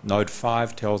 node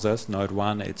 5 tells us, node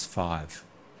 1, it's 5.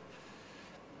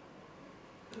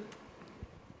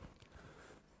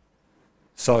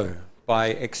 So, by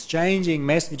exchanging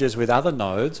messages with other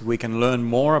nodes, we can learn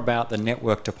more about the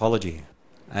network topology,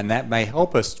 and that may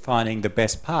help us finding the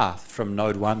best path from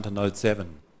node 1 to node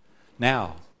 7.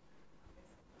 Now,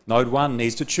 node 1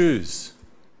 needs to choose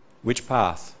which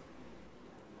path.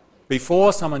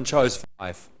 Before, someone chose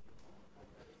 5.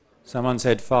 Someone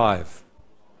said 5.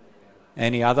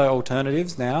 Any other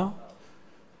alternatives now?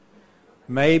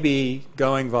 Maybe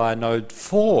going via node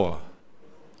 4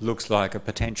 looks like a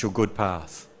potential good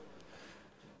path.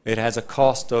 It has a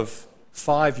cost of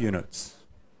 5 units.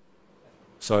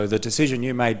 So the decision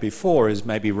you made before is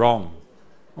maybe wrong.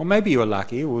 Or maybe you're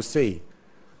lucky, we'll see.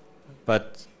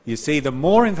 But you see, the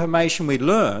more information we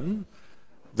learn,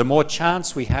 the more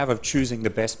chance we have of choosing the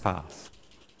best path.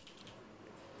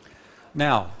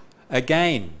 Now,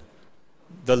 again,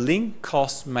 the link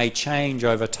costs may change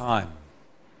over time.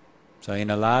 So in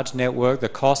a large network, the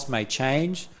cost may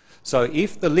change. So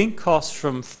if the link cost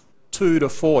from 2 to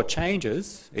 4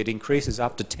 changes, it increases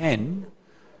up to 10,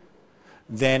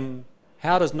 then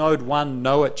how does node 1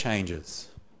 know it changes?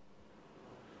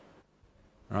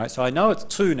 All right, so I know it's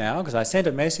 2 now because I sent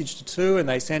a message to 2 and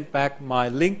they sent back my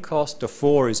link cost to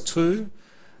 4 is 2.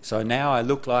 So now I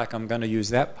look like I'm going to use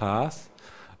that path.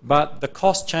 But the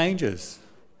cost changes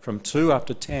from 2 up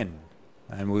to 10,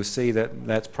 and we'll see that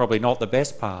that's probably not the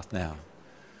best path now.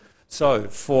 So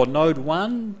for node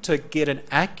 1 to get an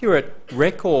accurate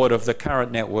record of the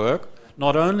current network,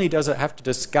 not only does it have to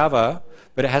discover,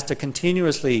 but it has to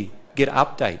continuously get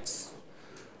updates.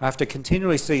 I have to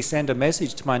continually send a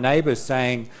message to my neighbours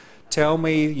saying, tell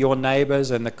me your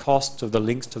neighbours and the cost of the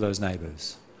links to those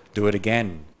neighbours. Do it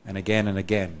again and again and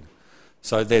again.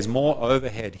 So there's more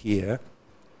overhead here.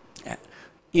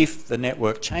 If the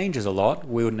network changes a lot,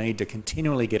 we'll need to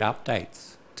continually get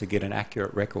updates to get an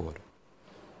accurate record.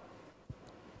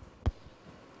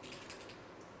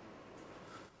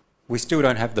 We still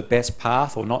don't have the best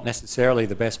path, or not necessarily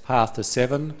the best path to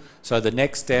 7. So the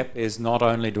next step is not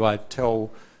only do I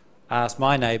ask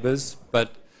my neighbours,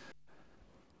 but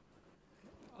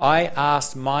I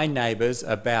asked my neighbours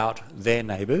about their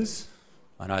neighbours,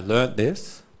 and I learnt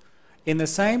this. In the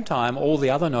same time, all the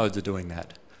other nodes are doing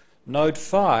that. Node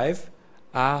 5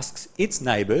 asks its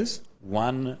neighbours,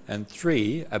 1 and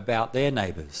 3, about their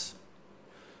neighbours.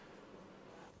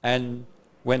 And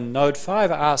when node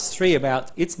 5 asks 3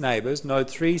 about its neighbours,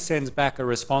 node 3 sends back a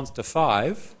response to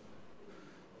 5.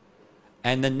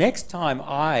 And the next time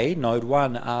I, node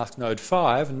 1, ask node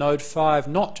 5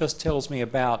 not just tells me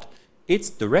about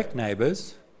its direct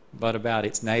neighbours, but about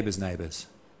its neighbours' neighbours.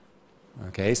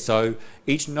 Okay, so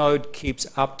each node keeps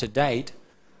up to date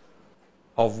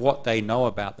of what they know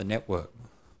about the network.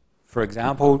 For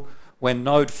example, when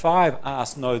node 5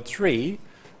 asks node 3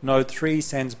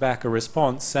 sends back a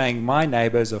response saying my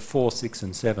neighbours are 4, 6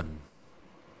 and 7.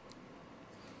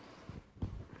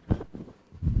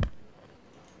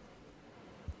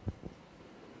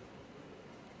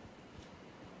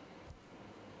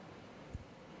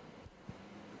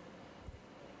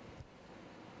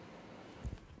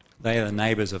 They are the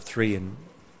neighbours of 3 and...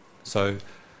 So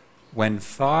when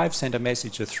 5 sent a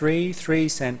message to 3, 3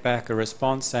 sent back a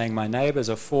response saying my neighbours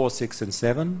are 4, 6 and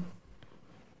 7.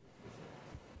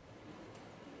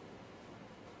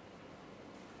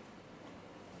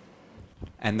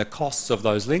 And the costs of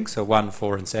those links are 1,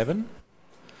 4 and 7.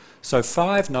 So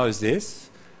 5 knows this.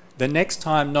 The next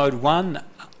time node 1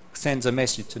 sends a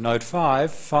message to node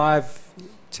 5, 5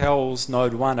 tells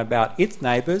node 1 about its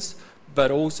neighbours,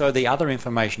 but also the other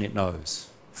information it knows.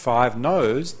 5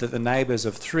 knows that the neighbours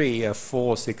of 3 are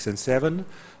 4, 6 and 7,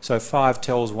 so 5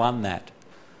 tells 1 that.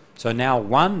 So now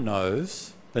 1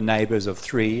 knows the neighbours of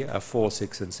 3 are 4,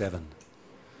 6 and 7.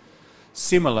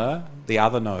 Similar, the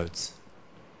other nodes.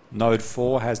 Node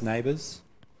 4 has neighbours.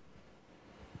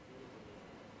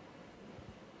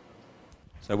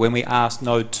 So when we ask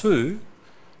node 2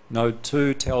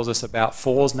 tells us about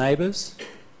 4's neighbours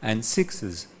and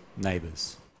 6's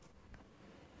neighbours.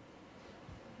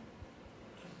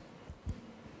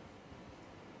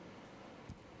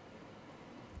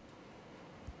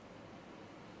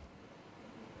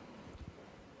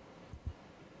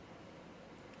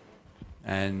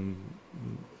 And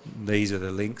these are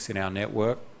the links in our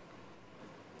network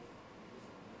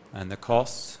and the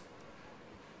costs.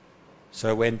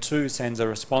 So when 2 sends a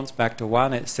response back to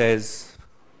 1, it says,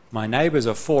 my neighbours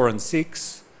are 4 and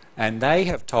 6, and they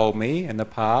have told me in the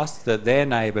past that their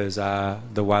neighbours are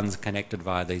the ones connected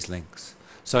via these links.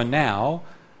 So now,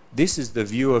 this is the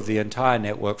view of the entire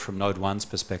network from node 1's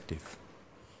perspective.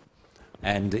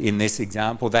 And in this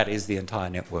example, that is the entire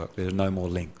network. There are no more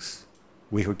links.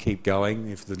 We could keep going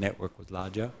if the network was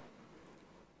larger.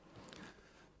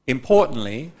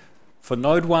 Importantly, for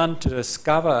node 1 to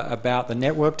discover about the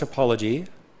network topology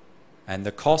and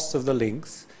the costs of the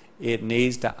links, it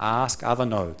needs to ask other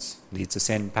nodes. It needs to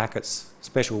send packets,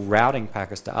 special routing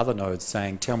packets to other nodes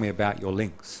saying, tell me about your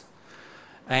links.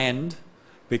 And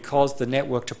because the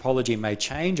network topology may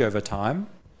change over time,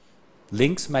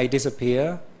 links may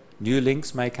disappear, new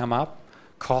links may come up,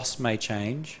 costs may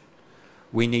change,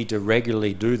 we need to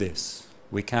regularly do this.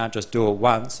 We can't just do it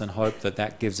once and hope that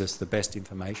that gives us the best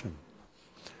information.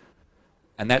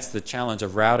 And that's the challenge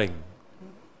of routing.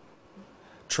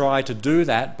 Try to do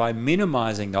that by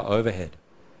minimizing the overhead.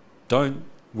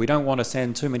 We don't want to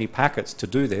send too many packets to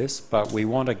do this, but we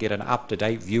want to get an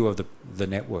up-to-date view of the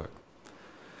network.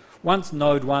 Once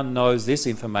node 1 knows this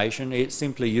information, it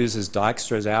simply uses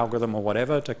Dijkstra's algorithm or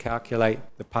whatever to calculate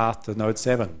the path to node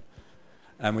 7.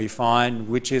 And we find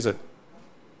which is it.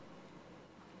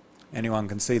 Anyone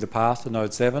can see the path to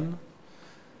node 7?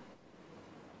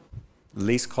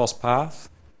 Least cost path.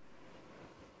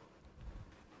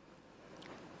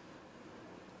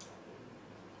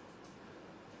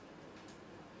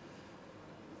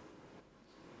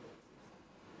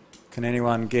 Can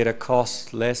anyone get a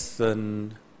cost less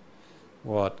than,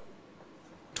 what,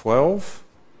 12?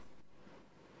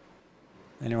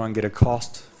 Anyone get a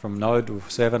cost from node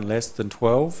 7 less than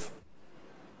 12?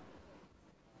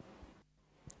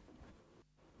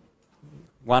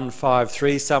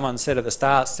 153, someone said at the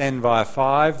start, send via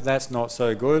 5. That's not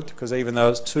so good, because even though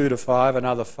it's 2 to 5,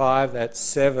 another 5, that's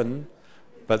 7,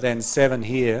 but then 7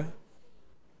 here.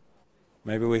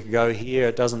 Maybe we could go here,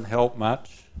 it doesn't help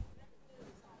much.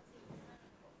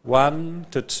 1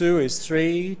 to 2 is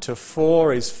 3, to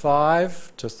 4 is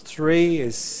 5, to 3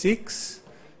 is 6,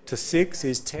 to 6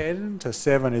 is 10, to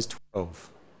 7 is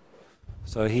 12.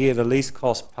 So here the least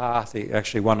cost path is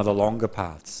actually one of the longer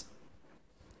paths.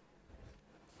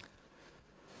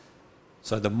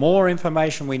 So the more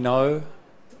information we know,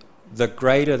 the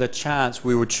greater the chance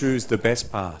we would choose the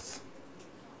best path.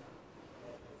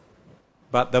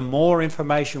 But the more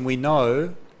information we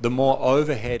know, the more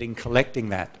overhead in collecting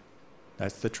that.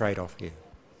 That's the trade-off here.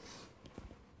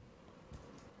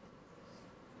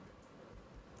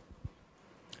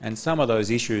 And some of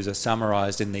those issues are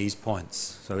summarized in these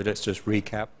points. So let's just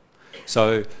recap.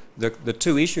 So the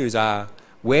two issues are,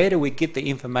 where do we get the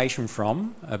information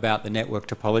from about the network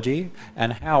topology,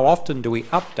 and how often do we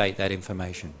update that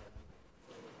information?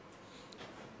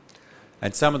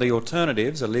 And some of the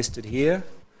alternatives are listed here.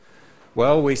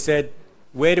 Well, we said,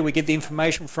 where do we get the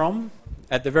information from?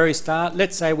 At the very start,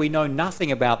 let's say we know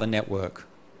nothing about the network.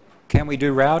 Can we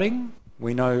do routing?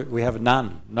 We know we have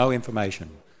no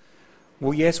information.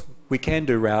 Well, yes, we can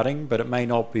do routing, but it may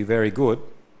not be very good.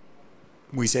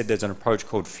 We said there's an approach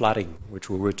called flooding, which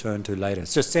we'll return to later.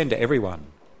 It's just send to everyone.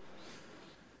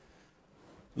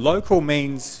 Local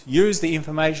means use the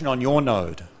information on your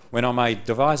node. When my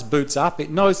device boots up, it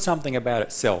knows something about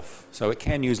itself, so it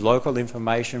can use local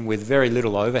information with very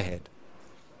little overhead.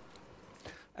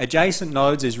 Adjacent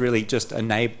nodes is really just a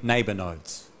neighbour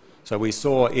nodes. So we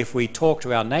saw if we talk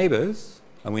to our neighbours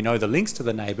and we know the links to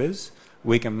the neighbours,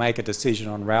 we can make a decision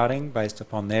on routing based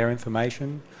upon their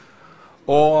information.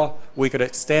 Or we could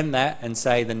extend that and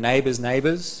say the neighbours'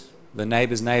 neighbours, the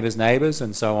neighbours' neighbours' neighbours,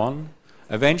 and so on.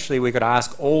 Eventually we could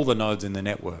ask all the nodes in the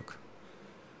network.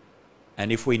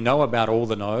 And if we know about all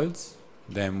the nodes,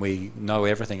 then we know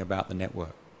everything about the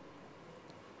network.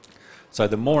 So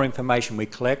the more information we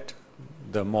collect,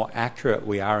 the more accurate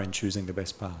we are in choosing the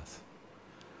best path.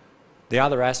 The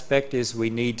other aspect is we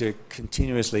need to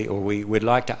continuously, or we'd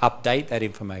like to update that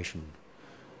information.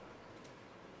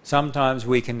 Sometimes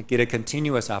we can get a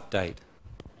continuous update.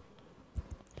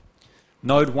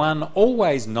 Node 1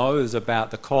 always knows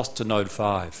about the cost to node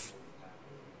 5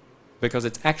 because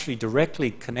it's actually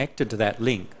directly connected to that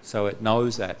link, so it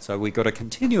knows that. So we've got a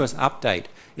continuous update.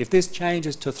 If this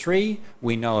changes to 3,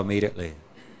 we know immediately.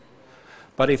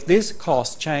 But if this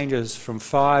cost changes from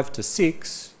 5 to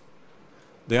 6,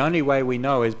 the only way we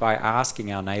know is by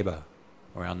asking our neighbour,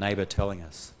 or our neighbour telling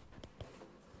us.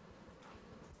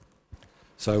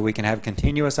 So we can have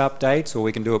continuous updates, or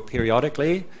we can do it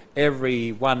periodically.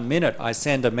 Every 1 minute I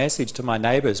send a message to my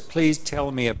neighbours, please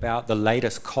tell me about the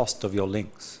latest cost of your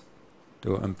links.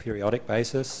 Do it on a periodic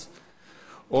basis.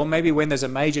 Or maybe when there's a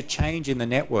major change in the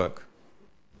network.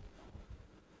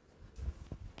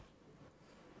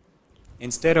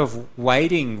 Instead of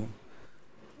waiting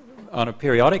on a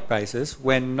periodic basis,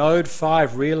 when node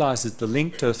 5 realizes the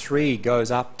link to 3 goes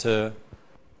up to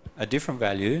a different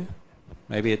value,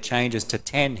 maybe it changes to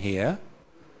 10 here,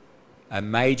 a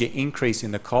major increase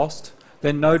in the cost,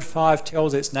 then node 5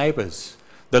 tells its neighbours,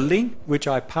 the link which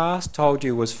I passed told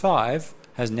you was 5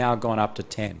 has now gone up to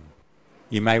 10.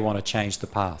 You may want to change the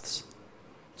paths.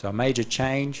 So a major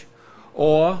change,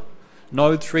 or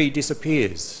node 3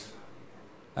 disappears,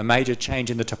 a major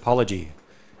change in the topology.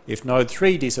 If node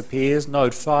 3 disappears,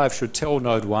 node 5 should tell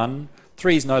node 1,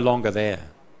 3 is no longer there.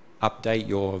 Update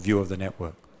your view of the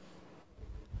network.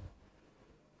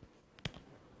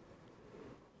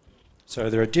 So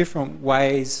there are different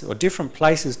ways or different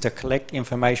places to collect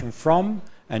information from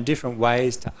and different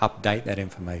ways to update that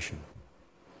information.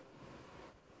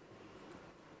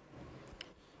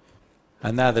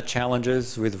 And they're the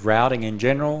challenges with routing in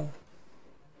general.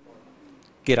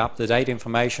 Get up-to-date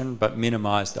information but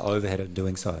minimise the overhead of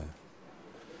doing so.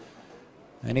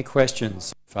 Any questions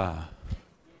so far?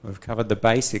 We've covered the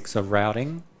basics of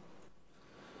routing.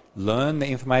 Learn the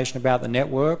information about the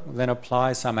network, then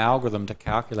apply some algorithm to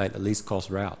calculate the least cost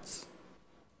routes.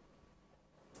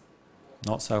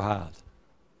 Not so hard.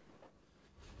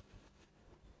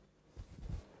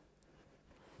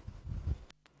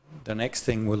 The next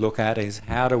thing we'll look at is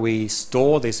how do we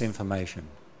store this information?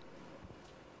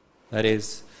 That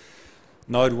is,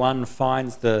 node 1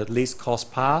 finds the least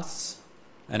cost paths,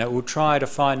 and it will try to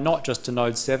find not just to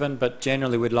node 7, but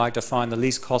generally we'd like to find the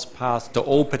least cost path to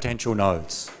all potential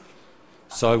nodes.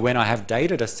 So when I have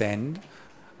data to send,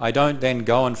 I don't then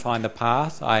go and find the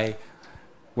path.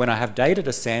 When I have data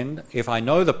to send, if I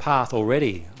know the path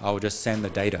already, I will just send the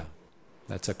data.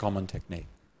 That's a common technique.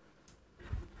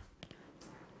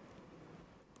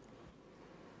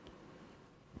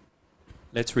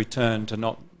 Let's return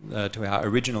to to our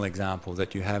original example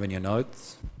that you have in your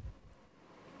notes.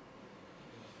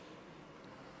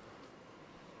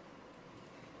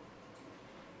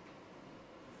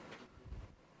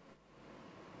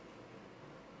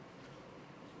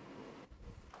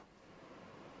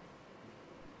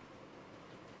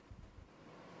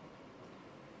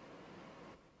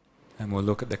 And we'll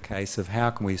look at the case of how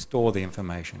can we store the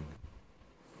information.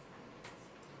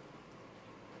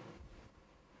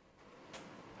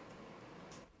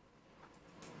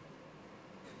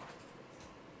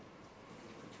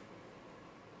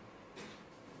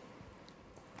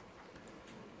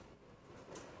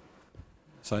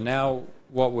 So now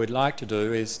what we'd like to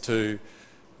do is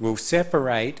we'll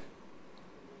separate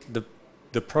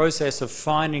the process of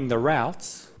finding the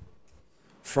routes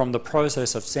from the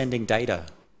process of sending data.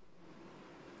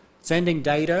 Sending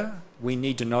data, we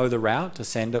need to know the route to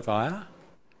send it via.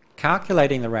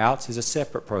 Calculating the routes is a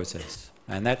separate process,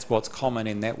 and that's what's common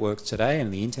in networks today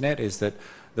and the internet, is that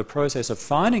the process of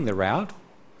finding the route,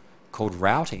 called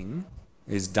routing,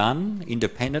 is done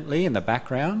independently in the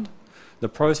background. The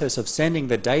process of sending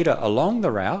the data along the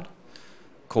route,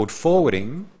 called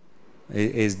forwarding,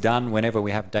 is done whenever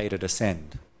we have data to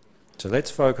send. So let's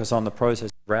focus on the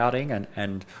process of routing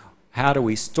and how do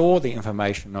we store the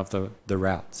information of the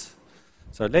routes.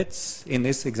 So let's, in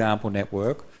this example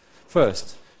network,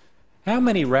 first, how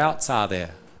many routes are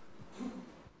there?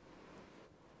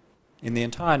 In the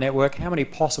entire network, how many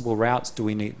possible routes do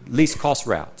we need? Least cost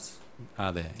routes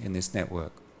are there in this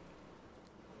network?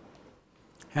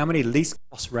 How many least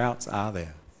cost routes are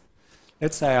there?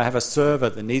 Let's say I have a server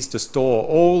that needs to store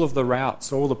all of the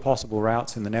routes, all the possible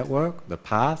routes in the network, the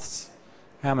paths.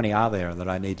 How many are there that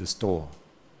I need to store?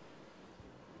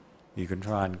 You can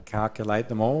try and calculate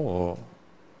them all, or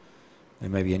there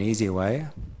may be an easier way.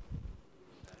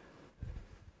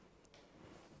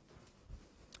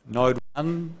 Node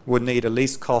 1 would need a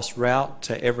least cost route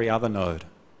to every other node.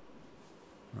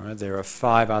 All right, there are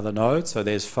 5 other nodes, so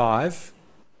there's 5.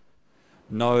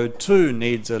 Node 2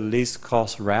 needs a least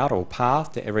cost route or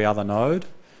path to every other node.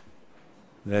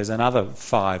 There's another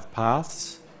 5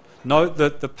 paths. Note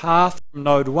that the path from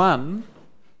node 1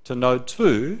 to node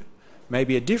 2 may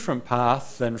be a different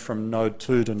path than from node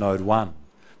 2 to node 1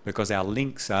 because our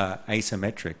links are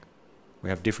asymmetric. We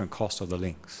have different costs of the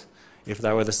links. If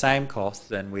they were the same cost,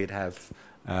 then we'd have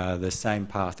the same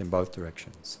path in both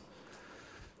directions.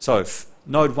 So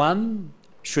node 1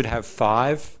 should have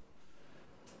 5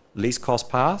 least cost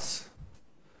paths.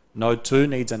 Node 2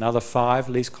 needs another 5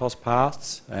 least cost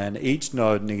paths, and each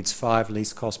node needs 5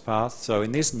 least cost paths. So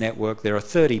in this network there are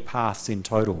 30 paths in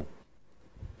total.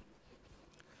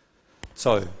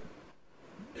 So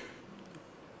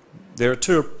there are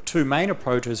two main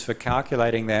approaches for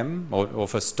calculating them or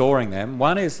for storing them.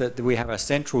 One is that we have a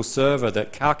central server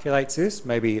that calculates this,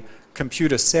 maybe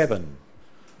computer 7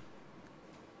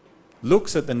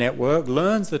 looks at the network,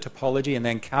 learns the topology, and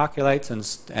then calculates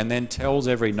and then tells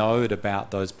every node about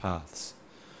those paths.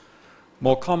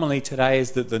 More commonly today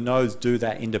is that the nodes do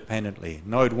that independently.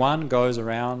 Node 1 goes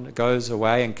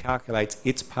away and calculates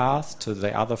its path to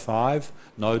the other 5.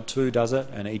 Node 2 does it,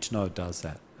 and each node does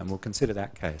that. And we'll consider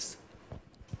that case.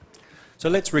 So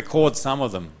let's record some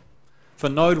of them. For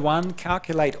node 1,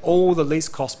 calculate all the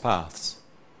least cost paths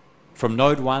from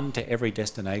node 1 to every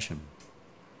destination.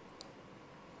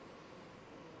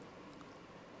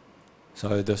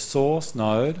 So the source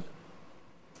node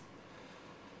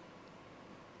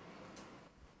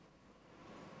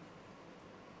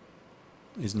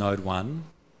is node 1.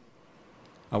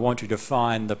 I want you to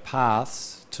find the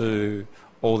paths to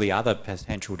all the other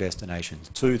potential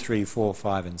destinations, 2, 3, 4,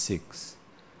 5 and 6.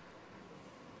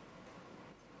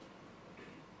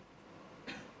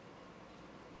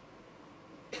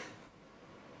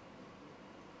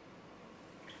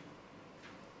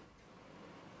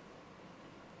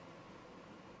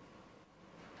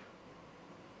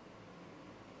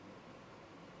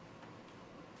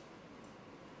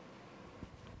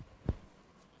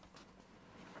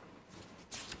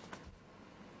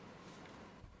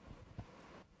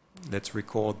 Let's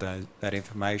record that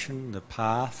information, the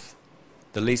path,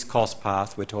 the least cost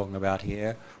path we're talking about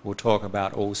here. We'll talk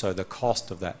about also the cost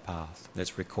of that path.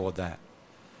 Let's record that.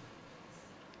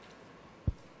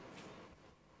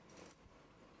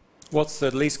 What's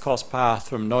the least cost path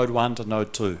from node 1 to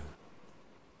node 2?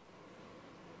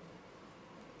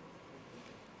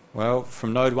 Well,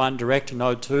 from node 1 direct to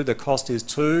node 2, the cost is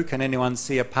 2. Can anyone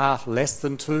see a path less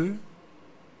than 2?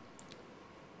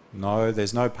 No,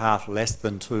 there's no path less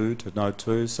than 2 to node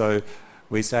 2. So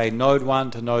we say node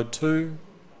 1 to node 2,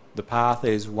 the path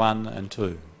is 1 and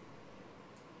 2.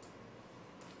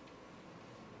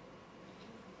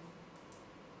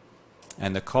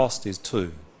 And the cost is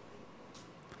 2.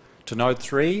 To node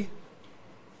 3,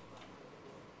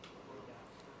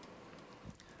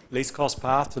 least cost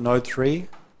path to node 3.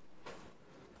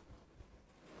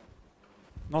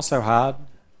 Not so hard.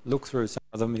 Look through some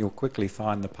of them, you'll quickly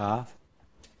find the path.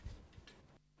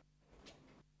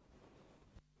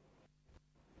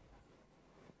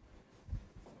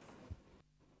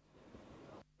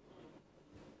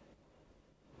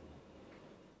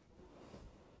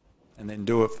 And then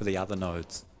do it for the other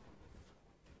nodes.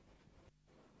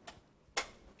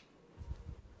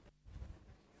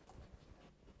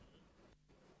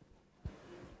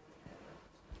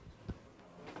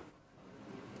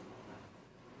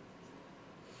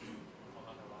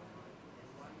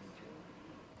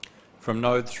 From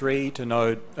node 3 to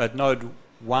node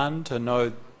 1 to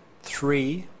node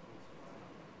 3,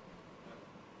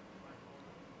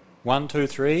 1, 2,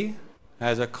 3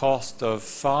 has a cost of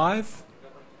 5.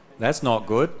 That's not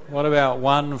good. What about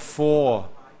 1, 4,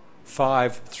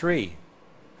 5, 3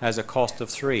 has a cost of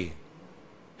 3.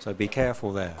 So be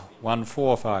careful there. 1,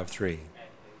 4, 5, 3.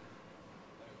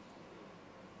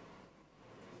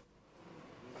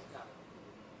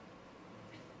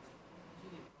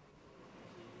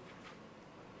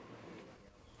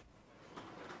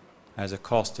 Has a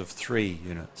cost of 3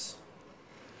 units.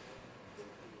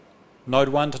 Node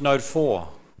 1 to node 4.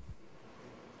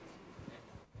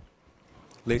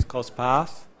 Least cost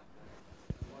path.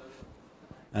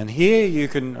 And here you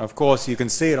can, of course, you can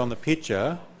see it on the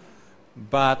picture,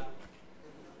 but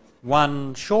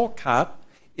one shortcut.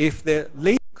 If the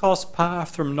least cost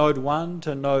path from node 1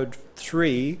 to node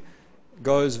 3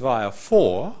 goes via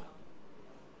 4,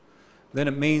 then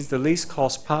it means the least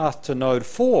cost path to node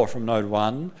 4 from node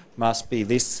 1 must be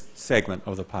this segment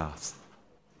of the path.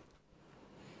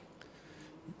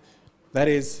 That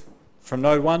is, from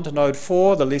node 1 to node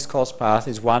 4, the least cost path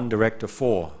is 1 direct to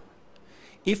 4.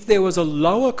 If there was a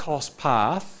lower cost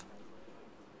path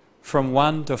from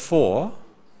 1 to 4,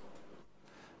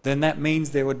 then that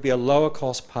means there would be a lower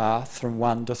cost path from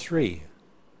 1 to 3.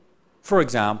 For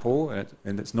example,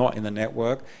 and it's not in the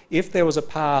network, if there was a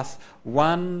path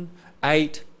 1,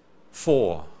 8,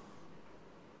 4,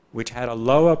 which had a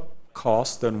lower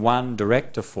cost than 1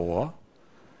 direct to 4,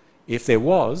 if there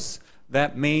was,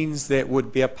 that means there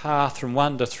would be a path from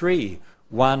 1 to 3,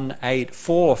 1, 8,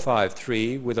 4, 5,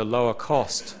 3, with a lower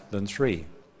cost than 3.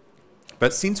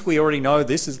 But since we already know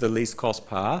this is the least cost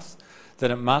path,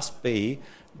 then it must be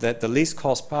that the least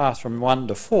cost path from 1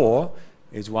 to 4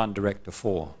 is 1 direct to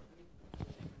 4.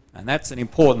 And that's an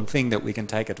important thing that we can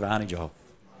take advantage of.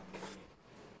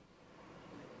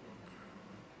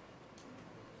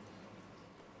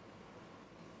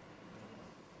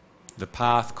 The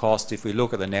path cost, if we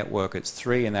look at the network, it's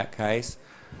 3 in that case.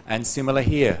 And similar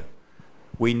here.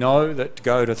 We know that to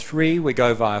go to 3, we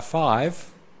go via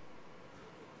 5.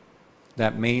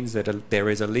 That means that there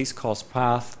is a least cost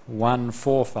path 1,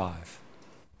 4, 5.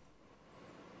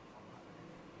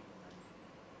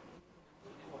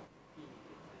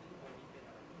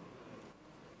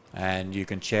 And you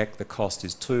can check the cost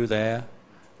is 2 there,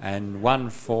 and 1,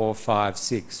 4, 5,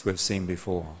 6 we've seen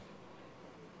before.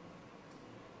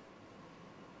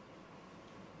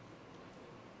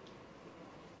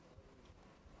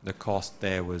 The cost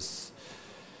there was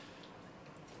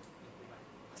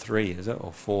 3, is it?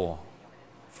 Or 4?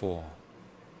 4.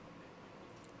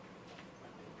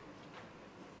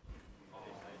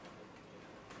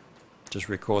 Just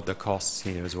record the costs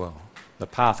here as well, the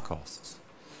path costs.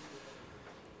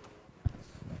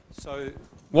 So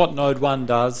what node 1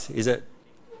 does is it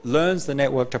learns the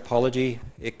network topology,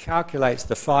 it calculates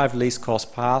the 5 least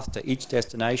cost paths to each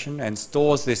destination and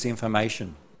stores this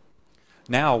information.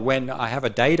 Now, when I have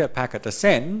a data packet to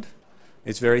send,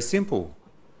 it's very simple.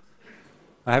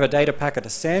 I have a data packet to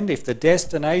send. If the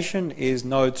destination is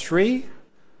node 3,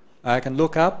 I can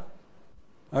look up,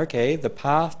 okay, the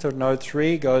path to node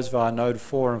 3 goes via node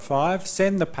 4 and 5,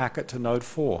 send the packet to node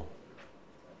 4.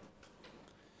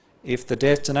 If the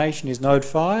destination is node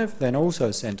 5, then also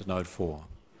send to node 4.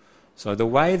 So the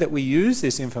way that we use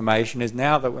this information is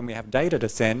now that when we have data to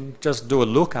send, just do a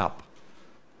lookup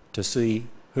to see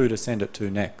who to send it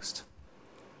to next.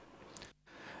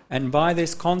 And by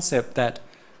this concept that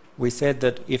we said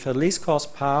that if a least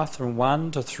cost path from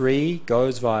 1 to 3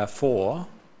 goes via 4,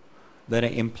 then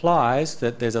it implies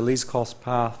that there's a least cost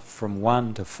path from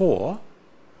 1 to 4.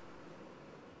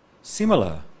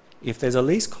 Similar, if there's a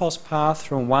least cost path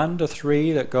from 1 to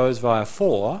 3 that goes via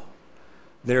 4,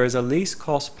 there is a least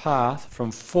cost path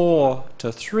from 4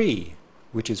 to 3,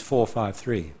 which is 4, 5,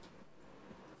 3.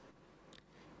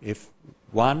 If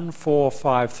 1, 4,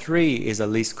 5, 3 is a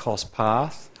least cost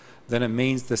path, then it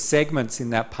means the segments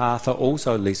in that path are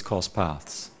also least cost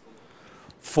paths.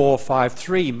 4, 5,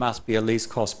 3 must be a least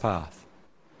cost path.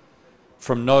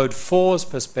 From node 4's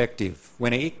perspective,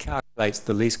 when it calculates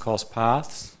the least cost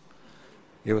paths,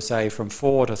 it will say from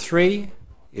 4 to 3,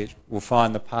 it will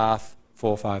find the path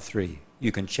 4, 5, 3.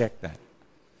 You can check that.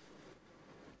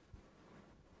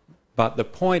 But the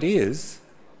point is,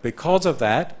 because of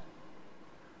that,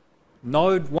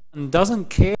 node 1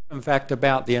 doesn't care, in fact,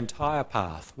 about the entire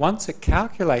path. Once it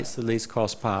calculates the least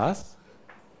cost path,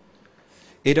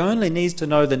 it only needs to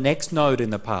know the next node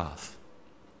in the path.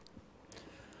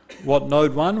 What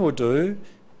node 1 will do,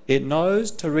 it knows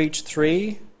to reach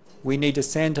 3, we need to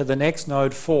send to the next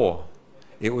node 4.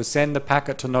 It will send the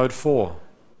packet to node 4.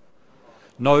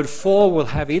 Node 4 will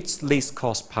have its least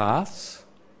cost paths,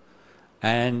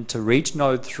 and to reach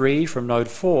node 3 from node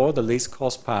 4, the least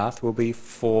cost path will be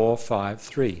 4, 5,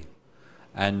 3.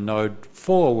 And node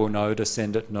 4 will know to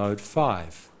send it node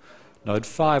 5. Node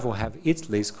 5 will have its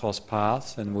least cost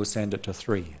paths and will send it to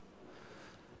 3.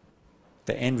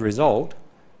 The end result,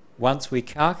 once we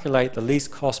calculate the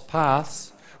least cost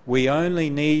paths, we only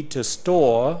need to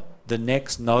store the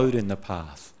next node in the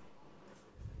path.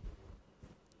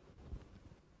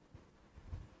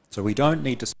 So we don't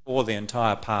need to store the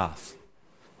entire path.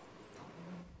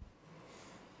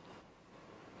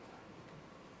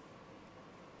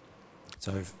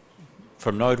 So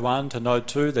from node 1 to node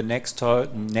 2, the next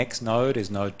node is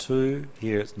node 2.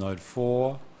 Here it's node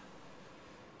 4,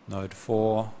 node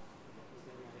 4.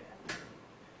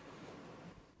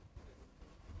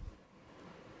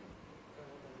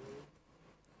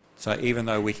 So even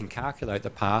though we can calculate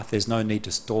the path, there's no need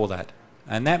to store that.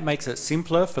 And that makes it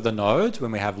simpler for the nodes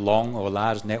when we have long or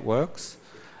large networks.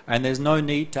 And there's no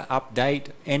need to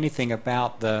update anything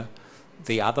about the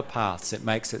other paths. It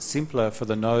makes it simpler for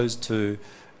the nodes to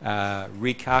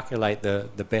recalculate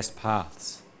the best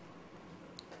paths.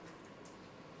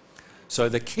 So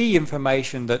the key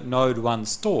information that node 1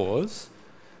 stores,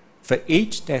 for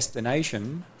each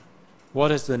destination, what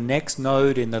is the next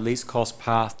node in the least cost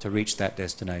path to reach that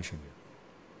destination?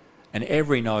 And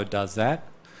every node does that.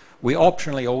 We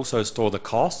optionally also store the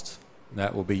cost.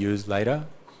 That will be used later.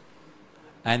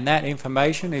 And that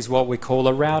information is what we call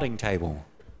a routing table.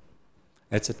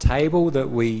 It's a table that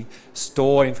we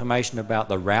store information about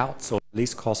the routes or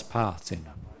least cost paths in.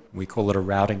 We call it a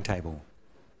routing table.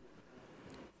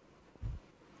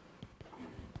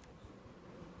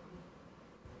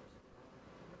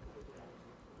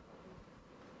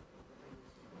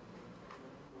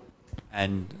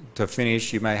 And to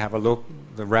finish, you may have a look,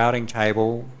 the routing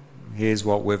table, here's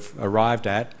what we've arrived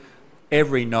at.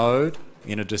 Every node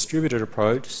in a distributed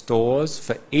approach stores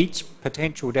for each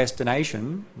potential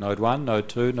destination, node 1, node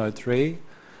 2, node 3,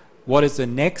 what is the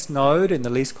next node in the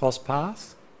least cost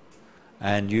path,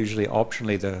 and usually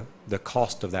optionally the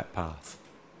cost of that path.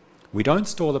 We don't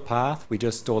store the path, we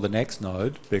just store the next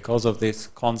node because of this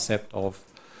concept of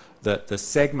the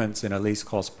segments in a least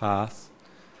cost path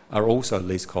are also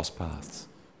least cost paths.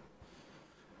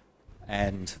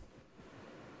 And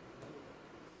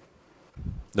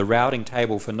the routing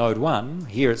table for node 1,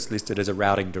 here it's listed as a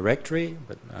routing directory,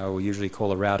 but I will usually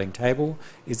call a routing table,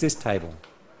 is this table.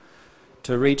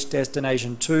 To reach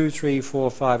destination 2, 3, 4,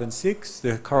 5 and 6,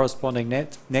 the corresponding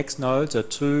next nodes are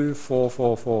 2, 4,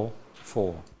 4, 4,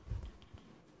 4.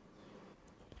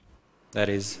 That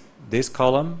is this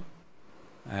column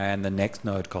and the next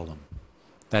node column.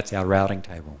 That's our routing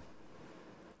table.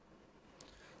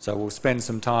 So we'll spend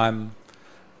some time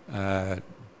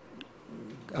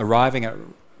arriving at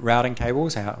routing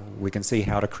tables. We can see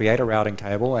how to create a routing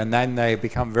table, and then they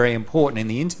become very important in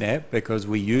the internet because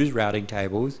we use routing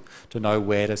tables to know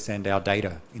where to send our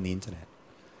data in the internet.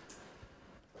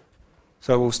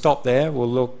 So we'll stop there.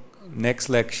 We'll look next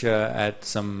lecture at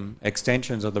some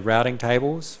extensions of the routing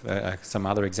tables, some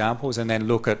other examples, and then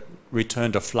look at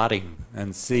return to flooding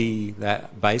and see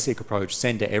that basic approach,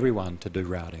 send to everyone to do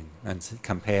routing and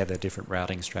compare the different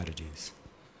routing strategies.